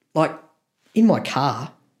 like, in my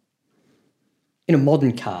car, in a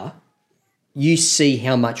modern car, you see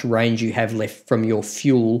how much range you have left from your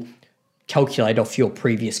fuel calculated off your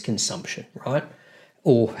previous consumption, right?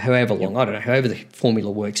 Or however long, I don't know, however the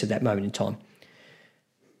formula works at that moment in time.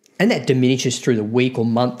 And that diminishes through the week or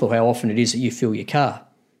month or how often it is that you fuel your car.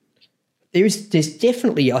 There's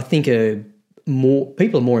definitely, I think,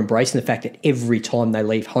 people are more embracing the fact that every time they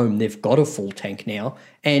leave home, they've got a full tank now.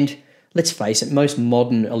 And let's face it, most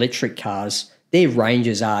modern electric cars, their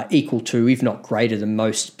ranges are equal to, if not greater than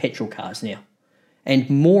most petrol cars now. And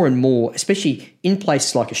more, especially in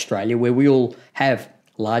places like Australia, where we all have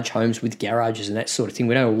large homes with garages and that sort of thing,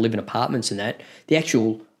 we don't all live in apartments and that, the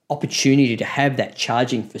actual opportunity to have that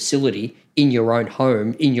charging facility in your own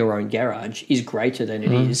home, in your own garage, is greater than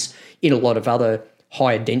it is in a lot of other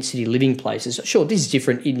higher density living places. Sure, this is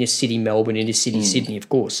different in your city, Melbourne, in your city, Sydney, of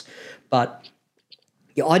course. But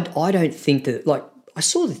I don't think that, like, I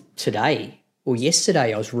saw today or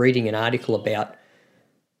yesterday, I was reading an article about,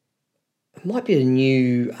 it might be a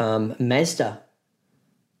new Mazda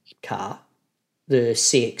car, the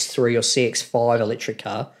CX-3 or CX-5 electric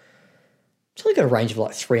car. It's only got a range of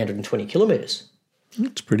like 320 kilometres.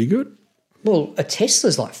 That's pretty good. Well, a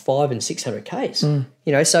Tesla's like 500 and 600 Ks,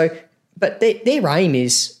 so, but their aim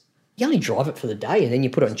is you only drive it for the day and then you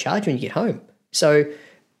put it on charge when you get home. So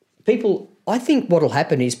I think what will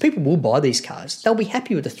happen is people will buy these cars. They'll be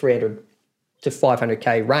happy with the 300 to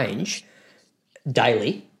 500K range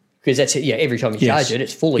daily, because that's it. Yeah, every time you charge it,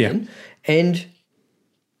 it's full again. And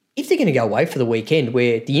if they're going to go away for the weekend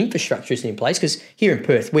where the infrastructure isn't in place, because here in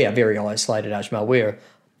Perth, we are very isolated, Ajmal.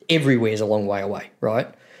 Everywhere's a long way away, right?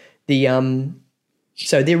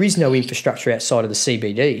 So there is no infrastructure outside of the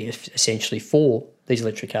CBD, essentially, for these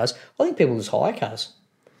electric cars. I think people just hire cars.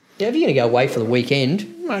 Yeah, if you're going to go away for the weekend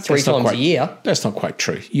 3 times a year. That's not quite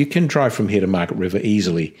true. You can drive from here to Margaret River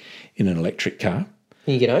easily in an electric car.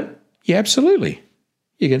 Can you get home? Yeah, absolutely.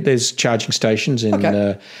 There's charging stations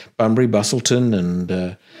in Bunbury, Bustleton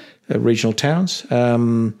and regional towns.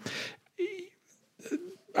 RAC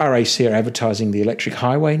are advertising the electric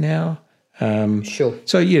highway now. Sure.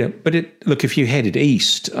 So, but look, if you headed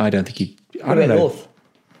east, I don't think you... I don't know. North?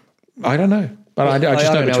 I don't know. But I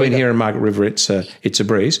just know between here and Margaret River, it's a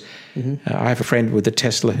breeze. Mm-hmm. I have a friend with a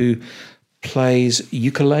Tesla who plays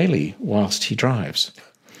ukulele whilst he drives.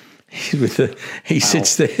 He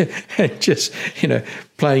sits there and just,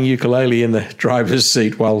 playing ukulele in the driver's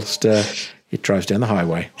seat whilst it drives down the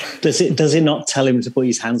highway. Does it not tell him to put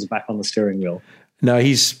his hands back on the steering wheel? No,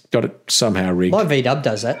 he's got it somehow rigged. My VW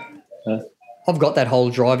does that. I've got that whole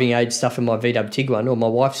driving aid stuff in my VW Tiguan, or my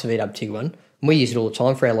wife's VW Tiguan. And we use it all the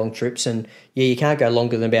time for our long trips. And, you can't go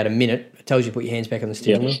longer than about a minute. It tells you to put your hands back on the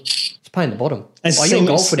steering wheel. It's a pain in the bottom. Your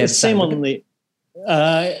Golf would have the same on the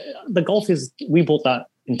Golf is, we bought that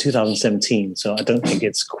in 2017, so I don't think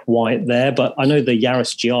it's quite there. But I know the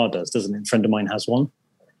Yaris GR does, doesn't it? A friend of mine has one.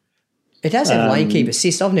 It does have lane keep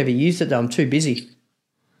assist. I've never used it, though. I'm too busy.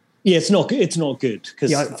 Yeah, it's not good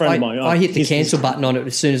because a friend of mine. I hit the cancel button on it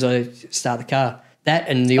as soon as I start the car. That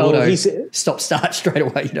and the auto stop-start straight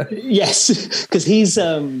away. Yes, because he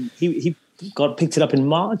picked it up in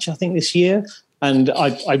March, I think, this year, and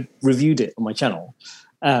I reviewed it on my channel,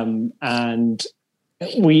 and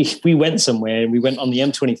we went somewhere and we went on the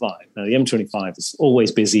M25. Now the M25 is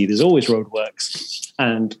always busy. There's always roadworks,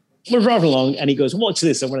 and we're driving along, and he goes, "Watch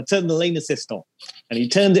this! I'm going to turn the lane assist on," and he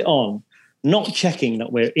turned it on, not checking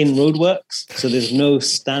that we're in roadworks, so there's no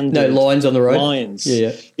standard lines on the road. Lines,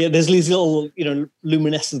 yeah. There's these little,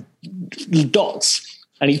 luminescent dots,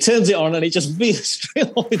 and he turns it on, and it just veers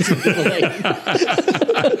straight on into the lane.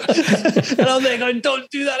 And I'm there going, "Don't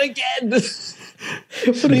do that again." But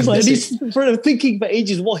he's thinking for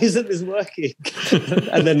ages, why isn't this working?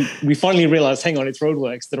 And then we finally realized, hang on, it's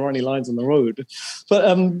roadworks. There aren't any lines on the road.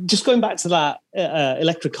 But just going back to that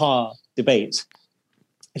electric car debate.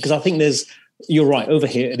 Because I think you're right, over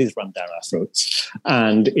here it is run down our throats.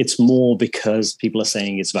 And it's more because people are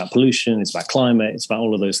saying it's about pollution, it's about climate, it's about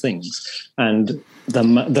all of those things. And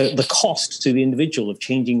the cost to the individual of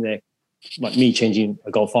changing like me changing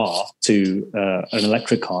a Golf R to an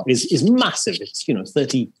electric car is massive. It's,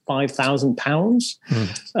 £35,000.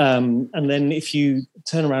 And then if you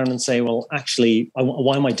turn around and say, well, actually,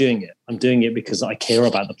 why am I doing it? I'm doing it because I care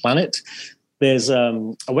about the planet. There's a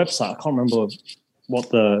website, I can't remember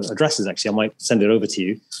what the address is actually. I might send it over to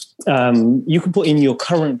you. You can put in your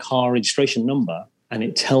current car registration number, and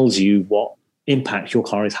it tells you what impact your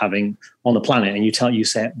car is having on the planet, and you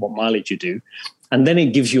say what mileage you do, and then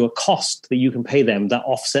it gives you a cost that you can pay them that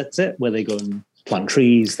offsets it. Where they go and plant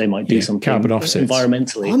trees, they might do something carbon offsets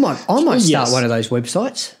environmentally. I might start one of those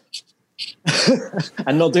websites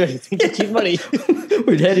and not do anything to keep money. How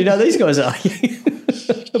do you know these guys are?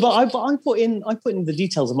 But I put in the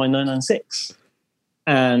details of my 996.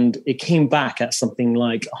 And it came back at something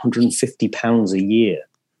like £150 a year.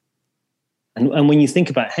 And when you think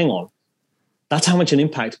about, hang on, that's how much an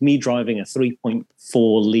impact me driving a 3.4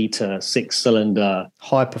 litre 6-cylinder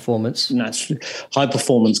high performance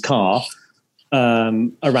car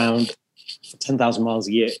around 10,000 miles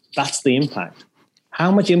a year. That's the impact. How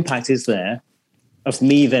much impact is there of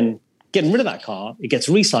me then getting rid of that car? It gets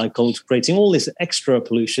recycled, creating all this extra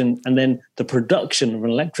pollution, and then the production of an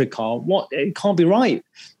electric car. It can't be right.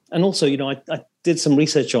 And also, I did some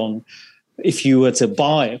research on if you were to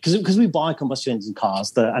buy, because we buy combustion engine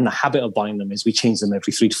cars, and the habit of buying them is we change them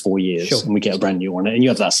every 3 to 4 years, and we get a brand new one, and you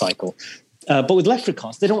have that cycle. But with electric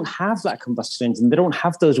cars, they don't have that combustion engine. They don't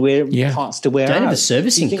have those parts to wear out. They don't have the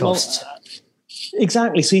servicing costs.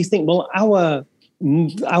 Exactly. So you think, well, our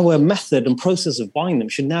method and process of buying them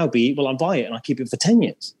should now be, well, I buy it and I keep it for 10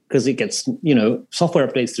 years because it gets, software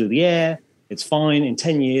updates through the air. It's fine. In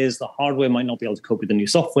 10 years, the hardware might not be able to cope with the new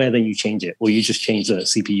software. Then you change it, or you just change the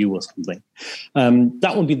CPU or something.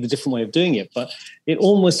 That would be the different way of doing it. But it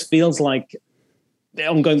almost feels like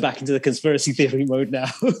I'm going back into the conspiracy theory mode now,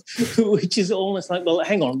 which is almost like, well,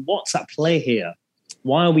 hang on, what's at play here?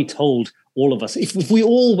 Why are we told, all of us, if we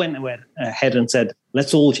all went ahead and said,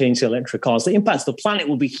 let's all change to electric cars, the impact to the planet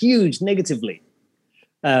would be huge negatively.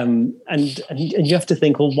 And you have to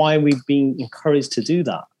think, well, why are we being encouraged to do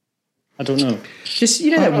that? I don't know. Just,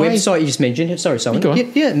 that website you just mentioned. Sorry, Simon.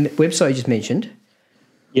 Yeah, website you just mentioned.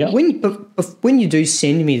 Yeah. When you do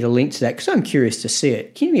send me the link to that, because I'm curious to see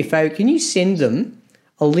it, can you do me a favour? Can you send them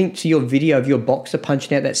a link to your video of your Boxer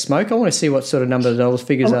punching out that smoke? I want to see what sort of number of those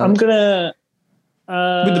figures are. I'm gonna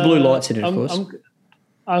with the blue lights in it, of course.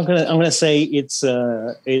 I'm gonna say it's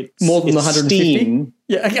more than 150. Steam.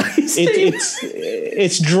 Yeah, okay.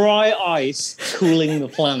 It's dry ice cooling the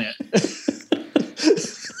planet.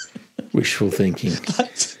 Wishful thinking.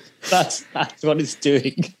 That's what it's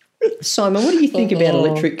doing. Simon, what do you think about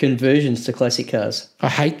electric conversions to classic cars? I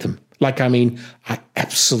hate them. I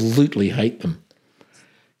absolutely hate them.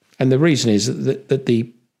 And the reason is that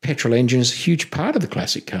the petrol engine is a huge part of the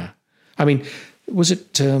classic car. I mean, was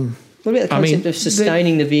it... what about the concept of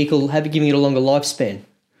sustaining the vehicle, giving it a longer lifespan?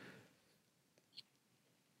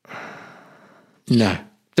 No.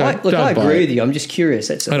 I agree with you. I'm just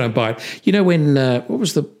curious. I don't buy it. You know when... what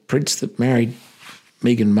was the prince that married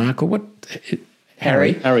Meghan Markle?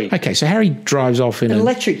 Harry. Okay, so Harry drives off in an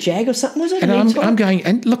electric Jag or something, was it? And I'm going,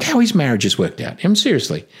 and look how his marriage has worked out.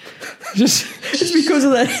 Seriously. It's because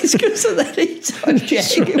of that. It's because of that E-Type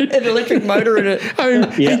Jag, right. An electric motor in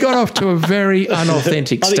it. He got off to a very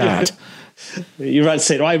unauthentic start. You're right to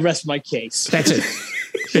say, I rest my case. That's it.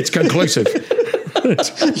 It's conclusive.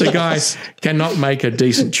 The guy cannot make a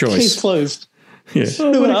decent choice. Case closed. Yeah.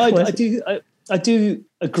 I do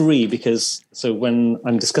agree because when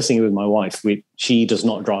I'm discussing it with my wife, she does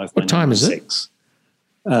not drive. What time is it?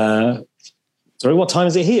 Sorry, what time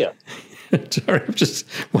is it here? Sorry, I'm just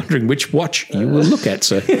wondering which watch you will look at,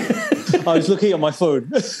 sir. I was looking at my phone.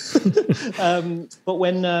 But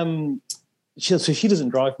when she doesn't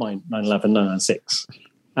drive my 911, 996,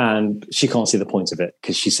 and she can't see the point of it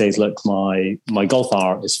because she says, "Look, my Golf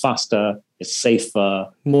R is faster, it's safer,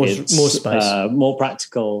 more space, more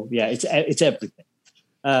practical. Yeah, it's everything."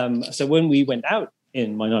 So when we went out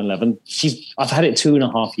in my 911, I've had it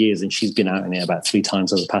 2.5 years, and she's been out in it about 3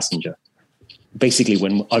 times as a passenger. Basically,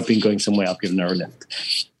 when I've been going somewhere, I've given her a lift.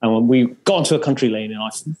 And when we got onto a country lane, and I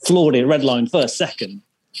floored it, red line first, second,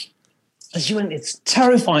 and she went, "It's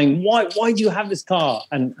terrifying. Why do you have this car?"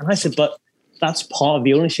 And I said, "But that's part of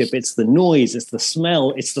the ownership. It's the noise, it's the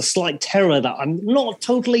smell, it's the slight terror that I'm not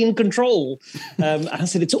totally in control." And I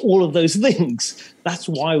said, "It's all of those things. That's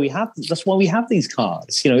why we have these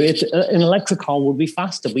cars. An electric car would be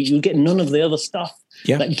faster, but you get none of the other stuff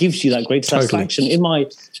that gives you that great satisfaction." Totally.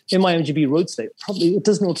 In my MGB Roadster, it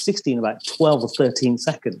does 0 to 60 in about 12 or 13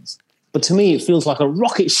 seconds. But to me, it feels like a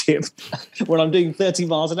rocket ship when I'm doing 30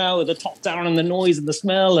 miles an hour, the top down and the noise and the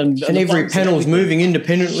smell. And every panel's moving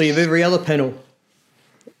independently of every other panel.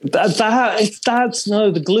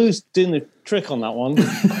 The glue's doing the trick on that one.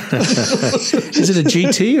 Is it a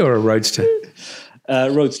GT or a Roadster?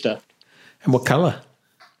 Roadster. And what colour?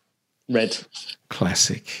 Red.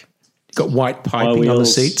 Classic. Got white piping on the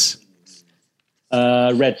seats?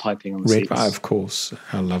 Red piping on the seats. Red, of course.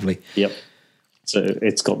 How lovely. Yep. So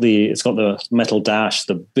it's got the metal dash,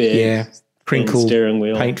 the big crinkled steering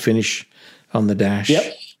wheel, paint finish on the dash.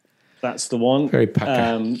 Yep, that's the one. Very pucker.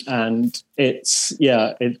 And it's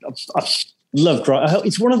I love driving.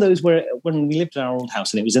 It's one of those where when we lived in our old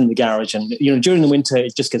house and it was in the garage, and during the winter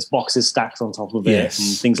it just gets boxes stacked on top of it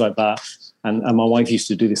and things like that. And my wife used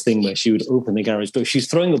to do this thing where she would open the garage door. She's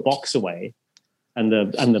throwing the box away, and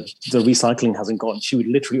the recycling hasn't gone. She would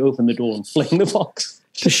literally open the door and fling the box.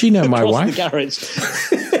 Does she know my wife? The garage.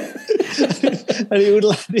 And it would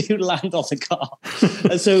land on the car.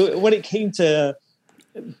 And so when it came to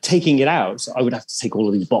taking it out, I would have to take all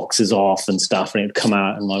of these boxes off and stuff, and it would come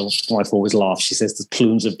out, and my wife always laughs. She says there's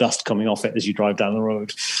plumes of dust coming off it as you drive down the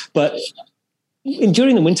road. But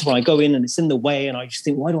during the winter when I go in and it's in the way, and I just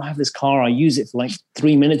think, why do I have this car? I use it for like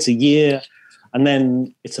 3 minutes a year. And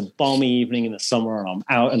then it's a balmy evening in the summer and I'm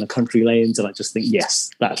out in the country lanes and I just think, yes,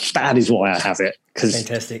 that is why I have it. Because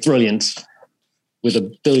it's brilliant with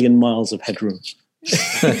 1 billion miles of headroom.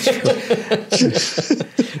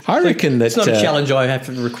 I reckon that... It's not a challenge I have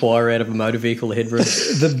to require out of a motor vehicle, headroom.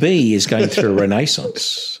 The B is going through a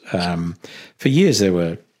renaissance. For years they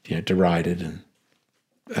were derided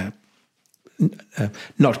and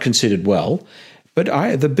not considered well. But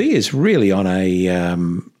the B is really on a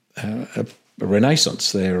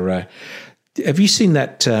renaissance. They're have you seen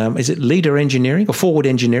that? Is it Leader Engineering or Forward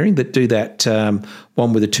Engineering that do that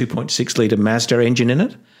one with a 2.6 litre Mazda engine in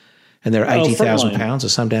it, and they're £80,000 or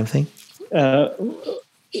some damn thing?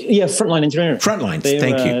 Frontline Engineering. Frontline.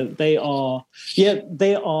 Thank you. They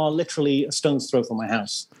are literally a stone's throw from my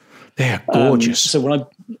house. They are gorgeous. So when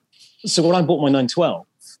I bought my 912.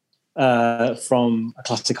 From a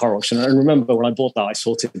classic car auction. And remember, when I bought that, I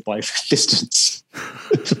sorted by distance.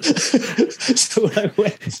 So when I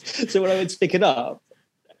went to pick it up,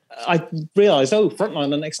 I realised,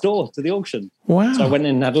 Frontline are next door to the auction. Wow. So I went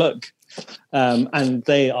in and had a look. And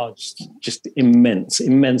they are just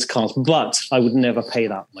immense cars. But I would never pay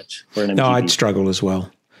that much for an MGB. No, I'd struggle as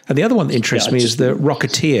well. And the other one that interests me is the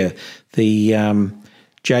Rocketeer, the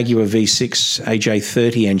Jaguar V6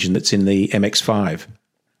 AJ30 engine that's in the MX-5.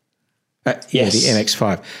 Yeah,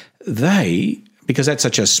 the MX-5. Because that's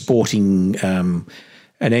such a sporting, an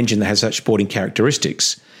engine that has such sporting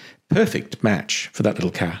characteristics, perfect match for that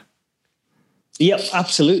little car. Yep,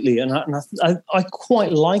 absolutely. And I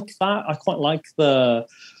quite like that. I quite like the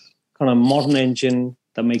kind of modern engine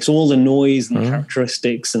that makes all the noise and the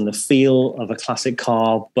characteristics and the feel of a classic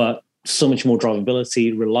car, but so much more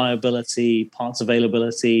drivability, reliability, parts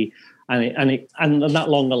availability, and that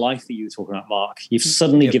longer life that you were talking about, Mark. You've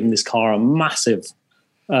suddenly given this car a massive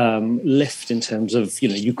lift in terms of,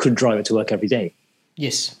 you could drive it to work every day.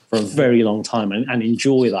 Yes. For a very long time and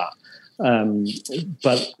enjoy that.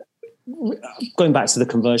 But going back to the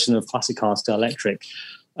conversion of classic cars to electric,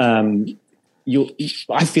 I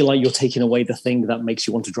feel like you're taking away the thing that makes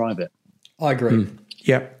you want to drive it. I agree.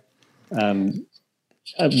 Yep.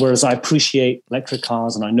 Whereas I appreciate electric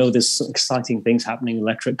cars, and I know there's some exciting things happening in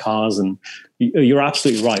electric cars, and you're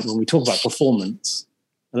absolutely right. When we talk about performance,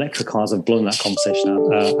 electric cars have blown that conversation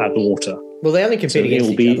out the water. Well, they only compete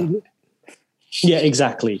against each other. Yeah,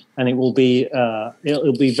 exactly. And it will be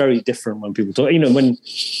it'll be very different when people talk. When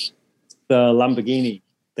the Lamborghini,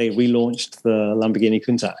 they relaunched the Lamborghini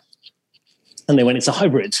Countach, and they went, it's a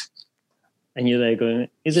hybrid. And you're there going,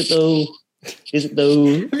 is it though? Is it though?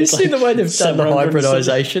 Have you seen the way they've done the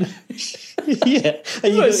hybridization? Yeah.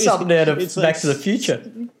 And you something out of Back to the Future.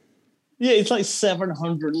 Yeah, it's like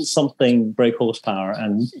 700 and something brake horsepower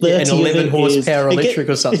and 11 horsepower electric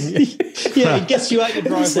or something. Yeah, it gets you out your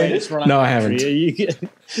driveway. No, I haven't.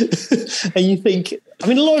 And you think,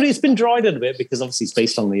 a lot of it's been dried a bit because obviously it's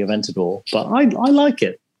based on the Aventador, but I like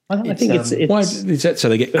it. I think it's why is that? So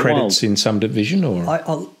they get credits in some division, or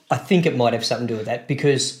I think it might have something to do with that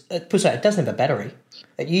because it doesn't have a battery.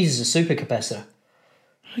 It uses a supercapacitor.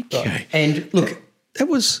 Okay. Right. And look, that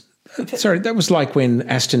was like when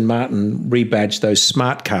Aston Martin rebadged those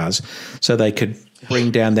smart cars so they could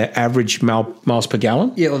bring down their average miles per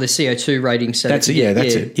gallon. Yeah, or the CO2 rating. So that's it. Yeah,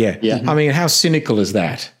 that's it. Yeah. I mean, how cynical is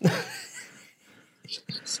that?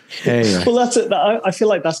 Anyway. Well, that's it. I feel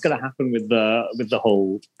like that's going to happen with the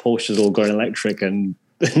whole Porsches all going electric and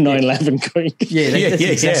 911 going. That's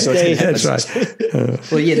right.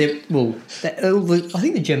 I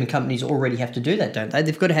think the German companies already have to do that, don't they?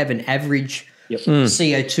 They've got to have an average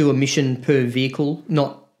CO2 emission per vehicle,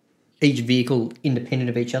 not each vehicle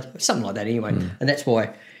independent of each other, something like that. Anyway, and that's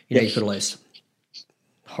why you've got all those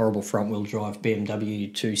horrible front wheel drive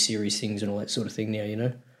BMW 2 Series things and all that sort of thing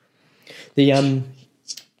now.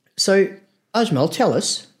 So, Ajmal, tell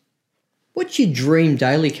us, what's your dream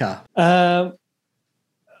daily car? Well,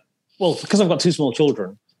 because I've got two small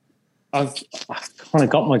children, I've kind of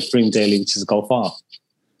got my dream daily, which is a Golf R. Oh,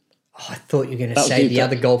 I thought you were going to say the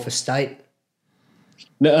other Golf Estate.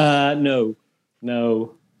 No.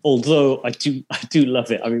 Although I do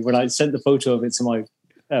love it. I mean, when I sent the photo of it to my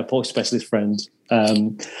Porsche specialist friend,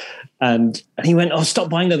 and he went, "Oh, stop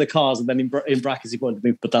buying other cars." And then in brackets he wanted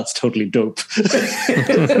me, but that's totally dope. Yeah.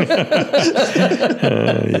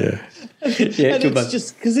 And it's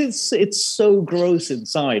just because it's so gross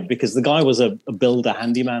inside. Because the guy was a builder,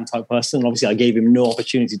 handyman type person. And obviously, I gave him no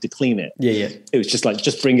opportunity to clean it. Yeah. It was just like,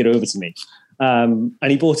 just bring it over to me, and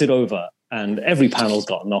he brought it over. And every panel's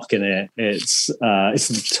got a knock in it. It's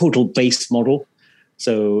the total base model.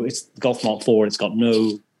 So it's the Golf Mark 4. It's got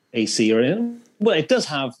no AC or anything. Well, it does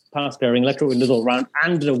have power steering, electric windows all around,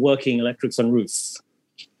 and a working electric sunroof.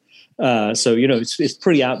 So it's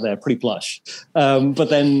pretty out there, pretty plush. But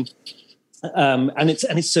then, and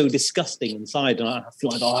it's so disgusting inside, and I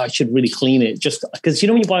feel like I should really clean it, just because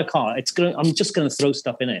when you buy a car, I'm just going to throw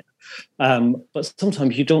stuff in it. But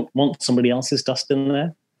sometimes you don't want somebody else's dust in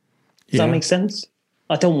there. Does that make sense?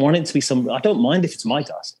 I don't want it to be I don't mind if it's my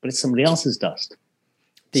dust, but it's somebody else's dust.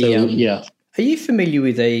 Are you familiar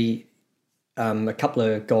with a couple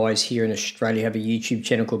of guys here in Australia have a YouTube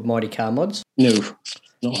channel called Mighty Car Mods? No,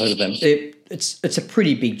 not heard of them. It's a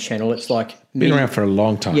pretty big channel. It's like been around for a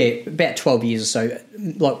long time. Yeah, about 12 years or so.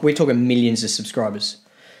 Like we're talking millions of subscribers.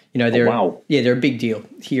 They're wow. Yeah, they're a big deal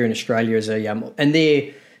here in Australia as and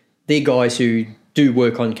they're guys who do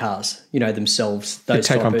work on cars, themselves. They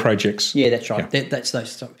take on projects. Yeah, that's right. Yeah. That's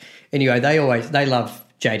those stuff. Anyway, they love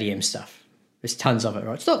JDM stuff. There's tons of it,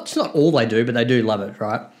 right? It's not all they do, but they do love it,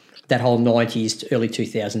 right? That whole 90s to early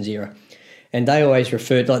 2000s era. And they always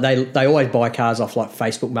refer to, they always buy cars off like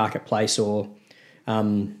Facebook Marketplace, or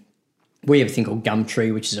we have a thing called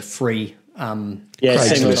Gumtree, which is a free Yeah,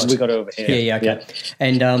 same Craigslist. as we got over here. Yeah, okay.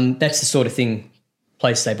 And that's the sort of thing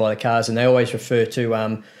places they buy the cars, and they always refer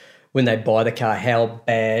to when they buy the car how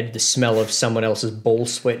bad the smell of someone else's ball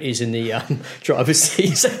sweat is in the driver's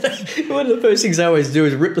seat. So one of the first things they always do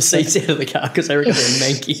is rip the seats out of the car because they reckon they're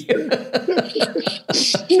manky.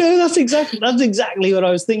 No, that's exactly what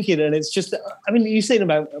I was thinking. And it's just, I mean, you're saying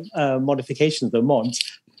about modifications, the mods.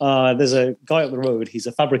 There's a guy up the road. He's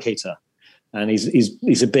a fabricator, and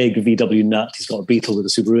he's a big VW nut. He's got a Beetle with a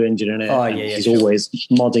Subaru engine in it. Oh, yeah, he's sure. always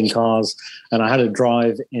modding cars. And I had a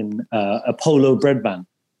drive in a Polo bread van.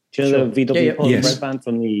 Do you know the VW Polo Yes. bread van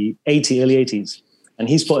from the early 80s? And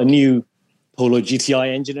he's put a new Polo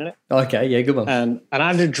GTI engine in it. Okay, yeah, good one. And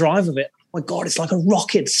I had a drive of it. Oh my God, it's like a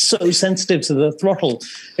rocket. It's so sensitive to the throttle.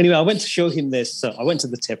 Anyway, I went to show him this. So I went to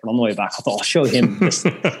the tip, and on the way back, I thought, I'll show him this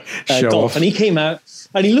Show Golf. off. And he came out,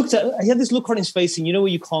 and he had this look on his face, and you know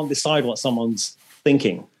where you can't decide what someone's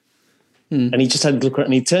thinking. And he just had a look,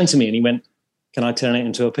 and he turned to me, and he went, "Can I turn it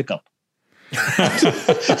into a pickup?" and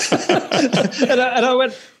I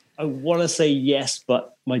went, I want to say yes,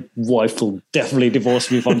 but my wife will definitely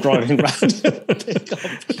divorce me if I'm driving around a pickup.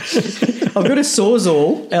 I've got a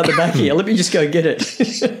Sawzall out the back here. Let me just go get it.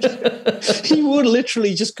 He would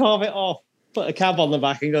literally just carve it off, put a cab on the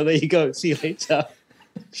back, and go, "There you go. See you later."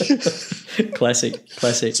 Classic.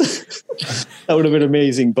 That would have been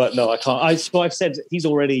amazing, but no, I can't. So I've said he's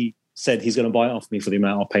already said he's going to buy it off me for the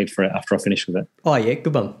amount I paid for it after I finish with it. Oh, yeah,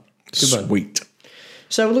 good one. Good one. Sweet.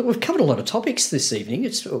 So, look, we've covered a lot of topics this evening.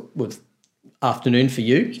 It's afternoon for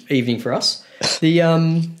you, evening for us. The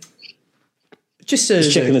just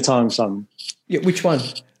Checking the time, son. yeah, which one?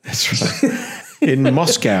 That's right. In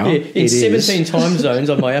Moscow, In it 17 is. time zones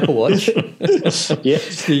on my Apple Watch. Yeah.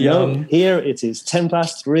 Here it is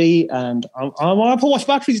 3:10, and my Apple Watch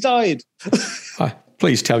battery's died.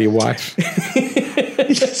 Please tell your wife.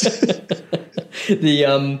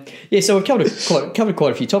 So we've covered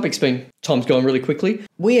quite a few topics. Time's gone really quickly.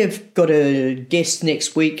 We have got a guest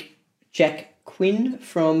next week, Jack Quinn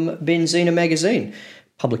from Benzina Magazine,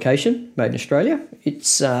 publication made in Australia.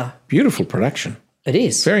 It's Beautiful production. it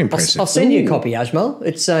is Very impressive. I'll send you a copy, Ajmal.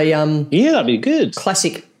 It's a Yeah, that'd be good.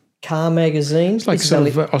 classic car magazine. It's like sort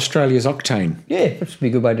of Australia's Octane. Yeah, that's a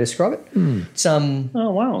good way to describe it. It's Oh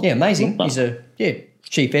wow. yeah, amazing. Love He's a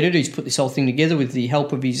chief editor. He's put this whole thing together with the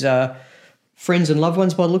help of his friends and loved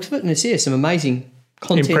ones by the looks of it, and it's some amazing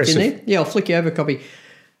content Impressive. in there. Yeah, I'll flick you over a copy.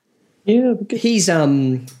 Yeah, that'd be good. He's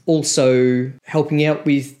also helping out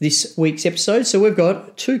with this week's episode, so we've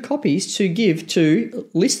got 2 copies to give to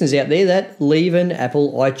listeners out there that leave an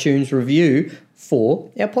Apple iTunes review for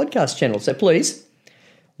our podcast channel. So please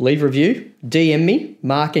leave a review, DM me,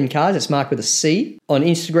 Mark in Cars, it's Mark with a C, on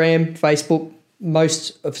Instagram, Facebook,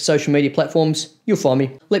 most of social media platforms. You'll find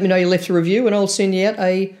me. Let me know you left a review, and I'll send you out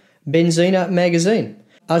a Benzina magazine.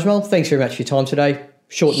 Ajmal, thanks very much for your time today.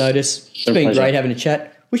 Short notice. It's been pleasure. great having a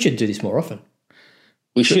chat. We should do this more often.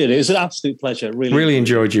 We should. It was an absolute pleasure. Really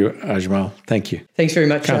enjoyed you, Ajmal. Thank you. Thanks very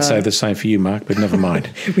much. Can't say the same for you, Mark, but never mind.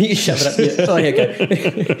 Will you shut it up? Yeah. Oh, yeah,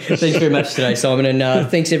 okay. Thanks very much today, Simon, and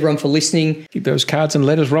thanks everyone for listening. Keep those cards and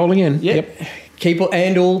letters rolling in. Yep. Keep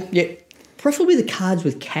and all. Yeah. Preferably the cards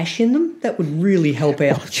with cash in them. That would really help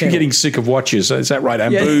out. the You're channel. getting sick of watches, is that right?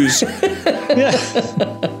 And Yeah. booze.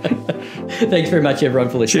 Thanks very much, everyone,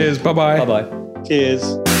 for listening. Cheers. Bye-bye. Bye-bye.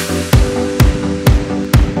 Cheers.